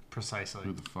 Precisely.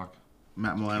 Who the fuck?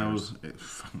 Matt Milano's a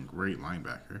fucking great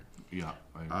linebacker. Yeah,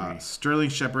 I agree. Sterling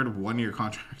Shepard, 1-year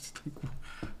contract.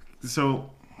 So,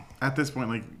 at this point,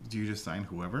 like, do you just sign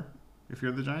whoever if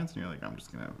you're the Giants? And you're like, I'm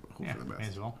just going to hope Yeah, for the may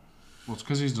best. as well. Well, it's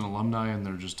because he's an alumni and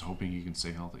they're just hoping he can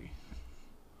stay healthy.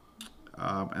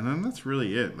 And then that's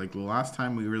really it. Like, the last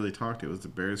time we really talked, it was the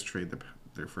Bears trade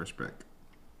their first pick.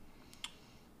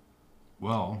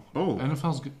 Well, Oh.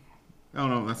 NFL's good. Oh,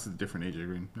 no, that's a different AJ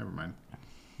Green. Never mind.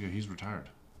 Yeah, he's retired.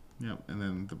 Yep. And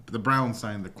then the Browns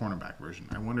signed the cornerback version.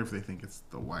 I wonder if they think it's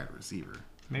the wide receiver.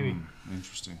 Maybe.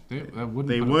 Interesting. That wouldn't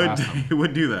They put it would. past them. They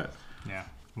would do that. Yeah.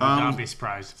 Would not be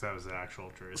surprised if that was the actual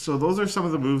truth. So those are some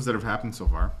of the moves that have happened so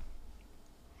far.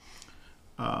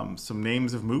 Some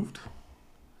names have moved.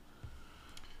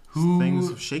 Who- Things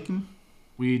have shaken.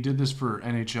 We did this for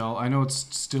NHL. I know it's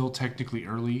still technically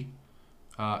early.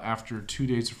 After 2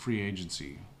 days of free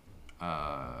agency,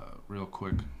 real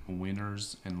quick,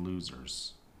 winners and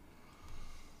losers.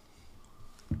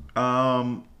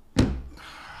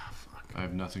 Fuck. I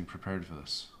have nothing prepared for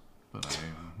this, but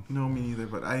I No, me neither.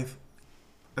 But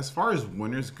as far as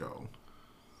winners go,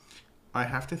 I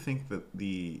have to think that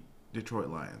the Detroit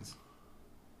Lions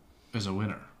as a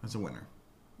winner. is a winner.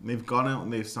 They've gone out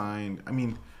and they've signed. I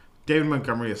mean, David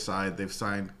Montgomery aside, they've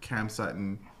signed Cam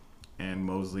Sutton and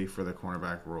Mosley for the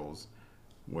cornerback roles,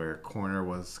 where corner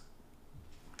was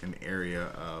an area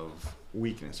of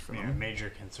weakness for Yeah, them. major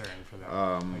concern for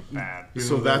them. Like bad.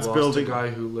 So that's building. a guy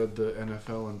who led the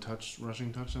NFL in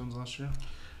rushing touchdowns last year.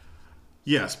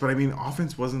 Yes, but I mean,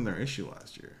 offense wasn't their issue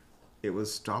last year. It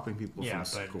was stopping people Yeah,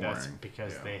 from but scoring. that's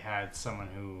because they had someone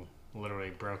who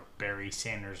literally broke Barry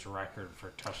Sanders' record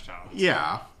for touchdowns.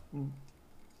 Yeah,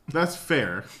 that's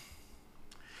fair.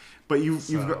 But you've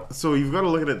So- got to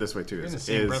look at it this way too. You're in the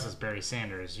same breath as Barry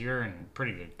Sanders. You're in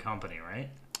pretty good company, right?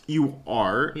 You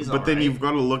are, He's but then alright. you've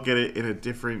got to look at it in a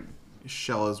different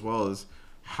shell as well as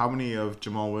how many of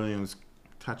Jamal Williams'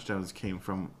 touchdowns came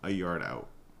from a yard out.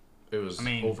 It was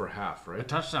over half, A right?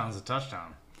 touchdown's a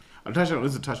touchdown. A touchdown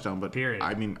is a touchdown, but Period.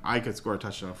 I mean, I could score a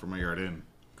touchdown from a yard in.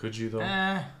 Could you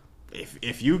though?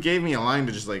 If you gave me a line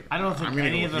to just like, I don't think I'm gonna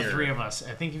any go of the here. three of us.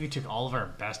 I think if you took all of our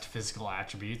best physical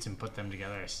attributes and put them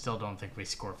together, I still don't think we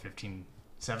score 15,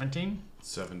 17?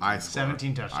 17. I score,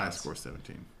 17 touchdowns. I score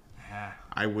 17. Yeah.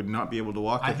 I would not be able to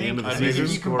walk I at the end think, of I the think season.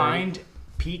 if you scoring- combined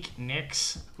peak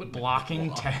Nick's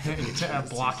blocking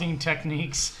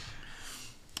techniques,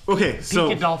 Okay, peak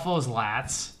so Adolfo's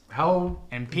lats, How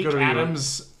and peak good are you at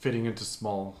Adams. fitting into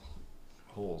small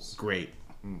holes? great.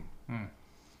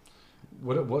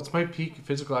 What's my peak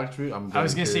physical attribute? I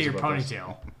was gonna say your curious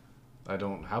about this. ponytail. I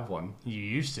don't have one. You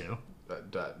used to,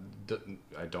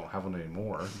 I don't have one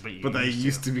anymore. But that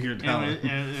used to be your And talent.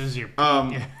 it was your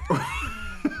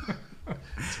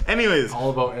Anyways, All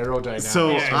about aerodynamics.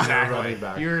 So- yeah, running exactly.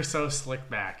 back. You were so slick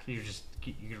back. You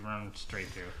could run straight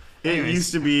through. it Anyways,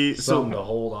 used to be Something so. to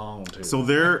hold on to. So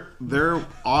their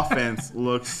offense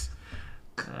looks.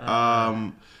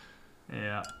 yeah.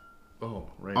 oh,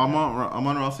 right.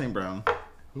 Amon Ross St. Brown.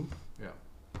 Who? Yeah.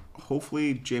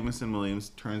 Hopefully, Jamison Williams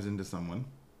turns into someone,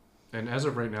 And as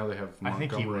of right now, they have I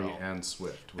think he Montgomery will. and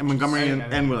Swift. and Montgomery I and,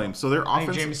 think- and Williams. So their I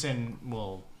think offense. Jameson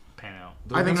will pan out.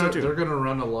 I think so, too. They're going to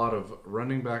run a lot of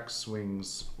running back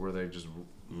swings where they just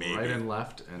Maybe. right and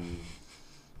left, and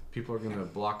people are going to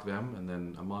block them, and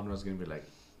then Amon-Ra's going to be like,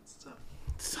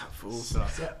 Stop, fools. So,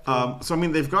 So I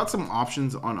mean, they've got some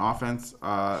options on offense.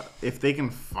 If they can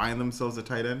find themselves a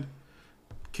tight end,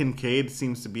 Kincaid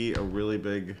seems to be a really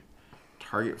big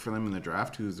target for them in the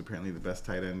draft. Who's apparently the best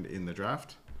tight end in the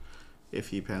draft. If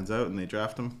he pans out and they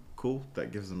draft him, cool.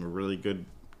 That gives them a really good.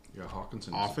 yeah,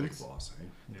 Hawkinson Offense? is a big loss, eh?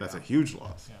 That's a huge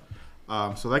loss.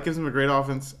 yeah. So that gives them a great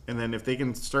offense. And then if they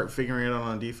can start figuring it out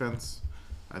on defense,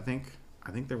 I think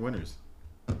they're winners.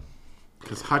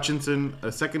 Because Hutchinson,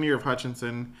 a second year of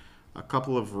Hutchinson, a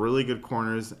couple of really good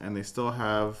corners, and they still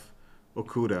have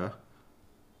Okuda.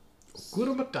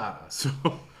 Guru Matata.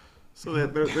 So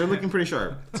they're looking pretty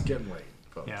sharp. It's getting late,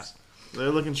 folks. Yeah. They're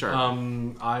looking sharp.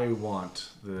 I want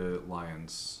the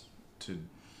Lions to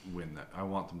win that. I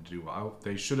want them to do well.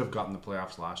 They should have gotten the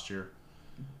playoffs last year.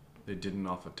 They didn't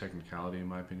off a technicality, in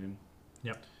my opinion.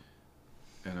 Yep.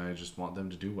 And I just want them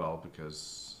to do well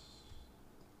because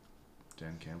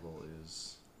Dan Campbell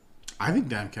is. I think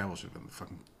Dan Campbell should have been the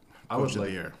fucking coach of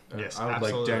the year. Yes, I would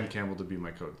absolutely. like Dan Campbell to be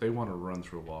my coach. They want to run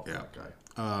through a wall for Yeah. that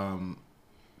guy.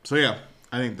 So yeah,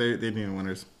 I think they need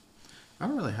winners. I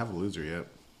don't really have a loser yet.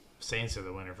 Saints are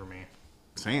the winner for me.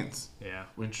 Saints. Yeah.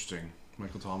 Interesting.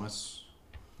 Michael Thomas.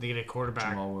 They get a quarterback.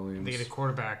 Jamal Williams. They get a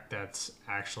quarterback that's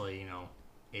actually,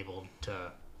 able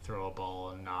to throw a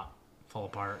ball and not fall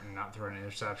apart and not throw an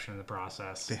interception in the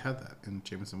process. They had that in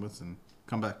Jameson Winston,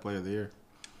 comeback player of the year.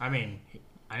 I mean,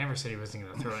 I never said he wasn't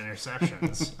going to throw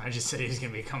interceptions. I just said he was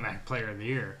going to be a comeback player of the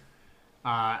year.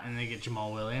 And they get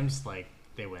Jamal Williams.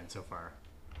 They win so far.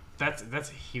 That's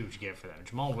a huge get for them.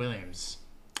 Jamal Williams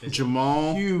is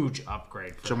a huge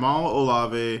upgrade for them. Jamal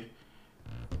Olave,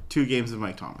 2 games of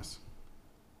Mike Thomas.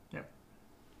 Yep.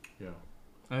 Yeah.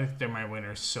 I think they're my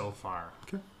winners so far.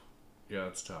 Okay. Yeah,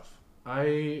 it's tough.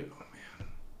 I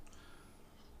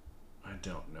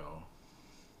don't know.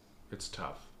 It's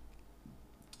tough.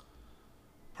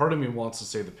 Part of me wants to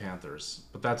say the Panthers,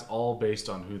 but that's all based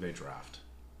on who they draft.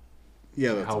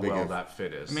 Yeah, that's How a big well if. that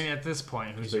fit is. I mean, at this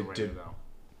point, who's They your winner, did- though?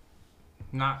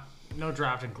 No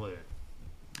draft included.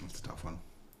 That's a tough one.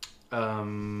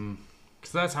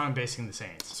 Because that's how I'm basing the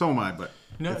Saints. So am I, but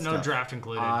No it's tough. draft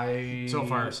included. I So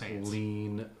far, Saints.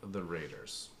 lean the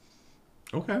Raiders.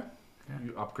 Okay. Yeah.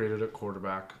 You upgraded at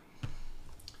quarterback.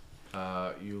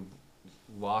 You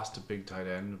lost a big tight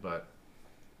end, but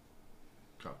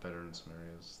got better in some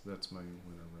areas. That's my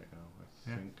winner right now, I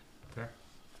Yeah. think. Fair.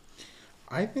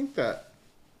 I think that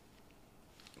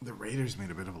the Raiders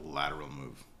made a bit of a lateral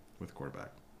move with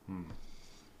quarterback.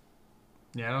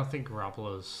 Yeah, I don't think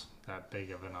Garoppolo's that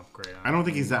big of an upgrade. I don't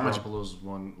think he's that much Garoppolo's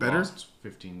better? lost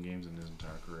 15 games in his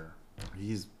entire career.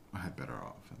 He's had better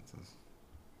offenses.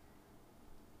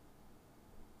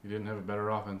 He didn't have a better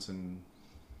offense in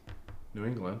New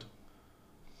England.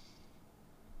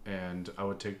 And I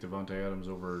would take Devontae Adams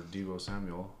over Deebo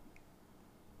Samuel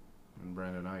and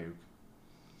Brandon Ayuk.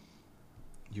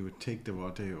 You would take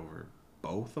Devontae over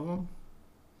both of them?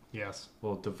 Yes.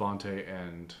 Well, Devontae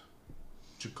and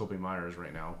Jacoby Myers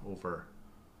right now over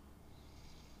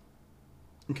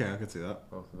Okay, I could see that.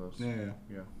 both of those.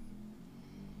 Yeah.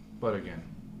 But again,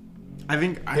 I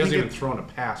think he hasn't even it, thrown a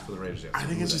pass for the Raiders yet. I so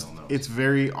think who it's the just hell knows? it's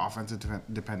very offensive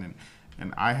dependent,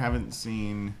 and I haven't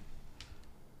seen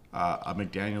a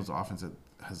McDaniel's offense that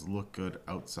has looked good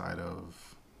outside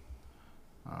of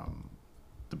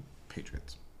the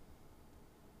Patriots.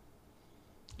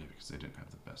 Yeah, because they didn't have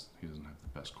the best. He doesn't have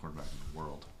the best quarterback in the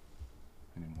world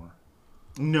anymore.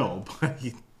 No, but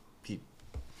he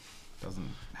doesn't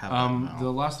have that now.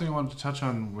 The last thing I wanted to touch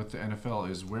on with the NFL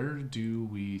is where do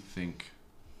we think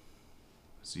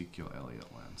Ezekiel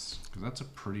Elliott lands? Because that's a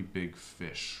pretty big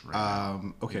fish right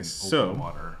now. Okay, in so open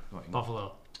water.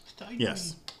 Buffalo.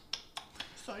 yes,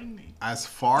 Sign me. as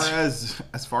far as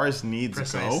needs go,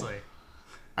 Precisely.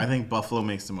 I think Buffalo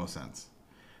makes the most sense.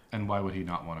 And why would he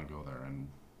not want to go there? And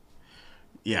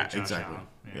Yeah, Josh exactly. Allen,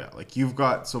 Yeah. yeah. like you've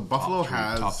got Buffalo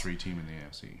top three team in the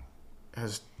AFC.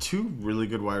 has 2 really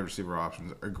good wide receiver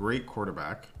options, a great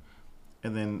quarterback,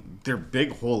 and then their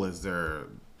big hole is their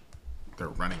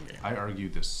running game. I argue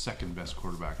the second best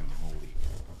quarterback in the whole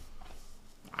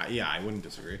league. Yeah, I wouldn't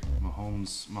disagree.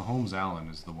 Mahomes Allen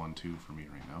is the 1-2 for me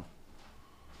right now.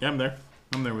 Yeah, I'm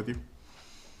there with you.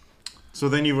 So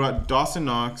then you've got Dawson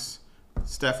Knox,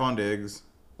 Stephon Diggs,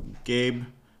 Gabe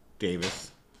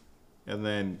Davis, and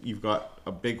then you've got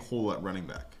a big hole at running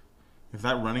back. If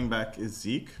that running back is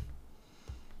Zeke,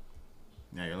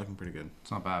 yeah, you're looking pretty good.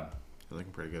 It's not bad You're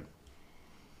looking pretty good.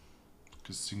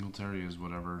 because Singletary is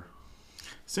whatever.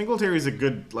 Singletary's a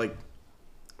good,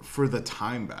 for the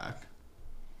time back.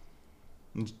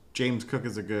 And James Cook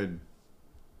is a good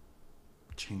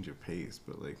change of pace,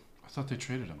 but, I thought they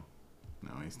traded him.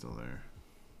 no, he's still there.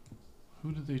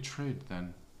 Who did they trade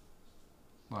then?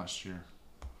 Last year.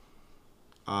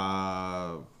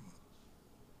 That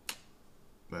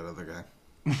other guy.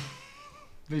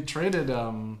 They traded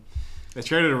They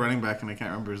traded a running back, and I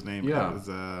can't remember his name. Yeah. But it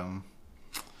was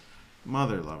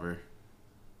Mother Lover.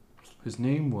 his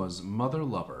name was Mother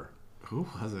Lover. Who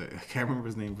was it? I can't remember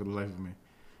his name for the life of me.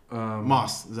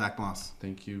 Zach Moss.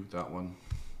 Thank you, that one.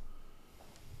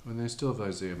 And they still have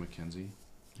Isaiah McKenzie.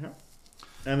 Yeah.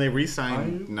 And they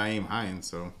re-signed Naeem Hines,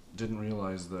 so Didn't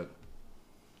realize that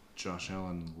Josh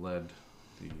Allen led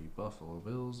the Buffalo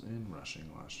Bills in rushing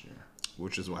last year.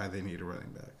 which is why they need a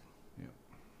running back.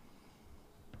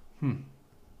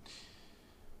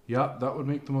 Yeah, that would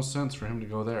make the most sense for him to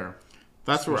go there.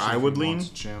 That's where Especially I if would he lean.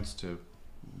 wants a chance to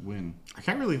win. I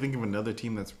can't really think of another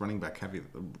team that's running back heavy,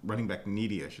 running back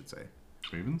needy, I should say.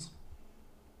 Ravens?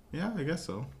 Yeah, I guess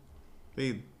so.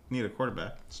 They need a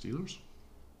quarterback. Steelers?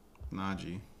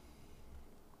 Najee.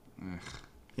 Ugh.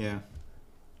 Yeah.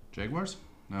 Jaguars?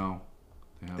 No.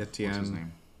 They have, what's his Etienne.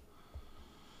 name?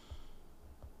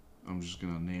 I'm just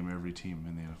going to name every team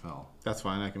in the NFL. That's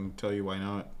fine. I can tell you why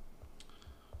not.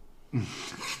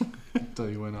 Tell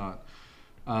you why not.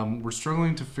 We're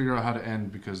struggling to figure out how to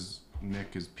end because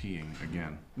Nick is peeing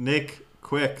again. Nick,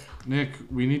 quick. Nick,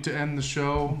 we need to end the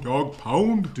show. Dog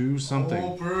pound. Do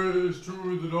something. praise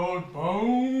to the dog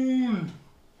pound.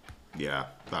 Yeah,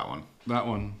 that one. That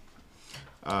one.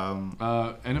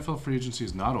 NFL free agency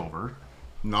is not over.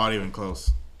 Not even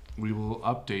close. We will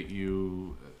update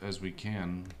you as we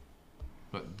can,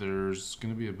 but there's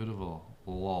going to be a bit of a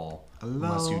lull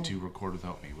unless you two record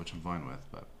without me, which I'm fine with.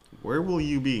 But Where will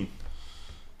you be?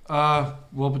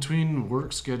 well, between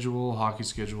work schedule, hockey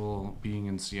schedule, being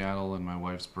in Seattle, and my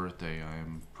wife's birthday, I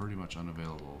am pretty much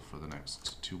unavailable for the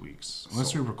next 2 weeks,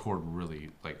 unless we record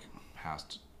really like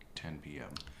past 10 p.m.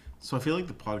 So I feel like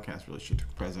the podcast really should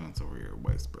take precedence over your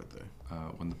wife's birthday.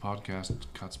 When the podcast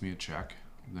cuts me a check,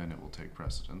 then it will take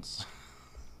precedence.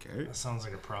 Okay. That sounds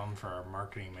like a problem for our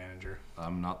marketing manager.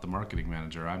 I'm not the marketing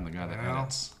manager. I'm the guy that Well.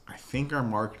 edits. I think our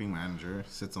marketing manager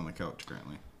sits on the couch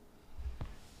currently.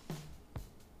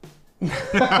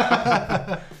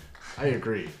 I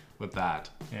agree with that.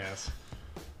 Yes.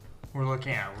 We're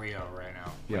looking at Rio right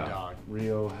now. The dog.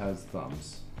 Rio has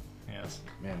thumbs. Yes.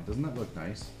 Man, doesn't that look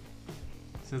nice?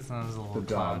 Sits on his little The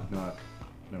dog, cloud. not.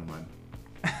 Never mind.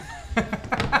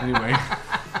 Anyway.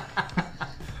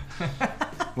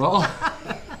 Well,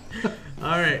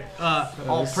 All right.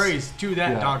 All praise to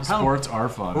that dog pound. sports are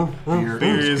fun. Beer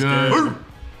Beer is is good. good.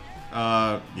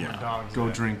 The Yeah. dog's Go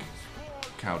good. drink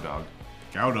cow dog.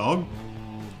 Cow dog.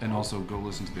 And also go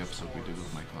listen to the episode we did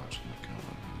with Mike Hodge.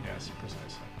 Yes,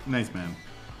 precisely. Nice man.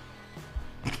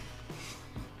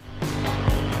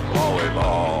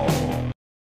 Volleyball.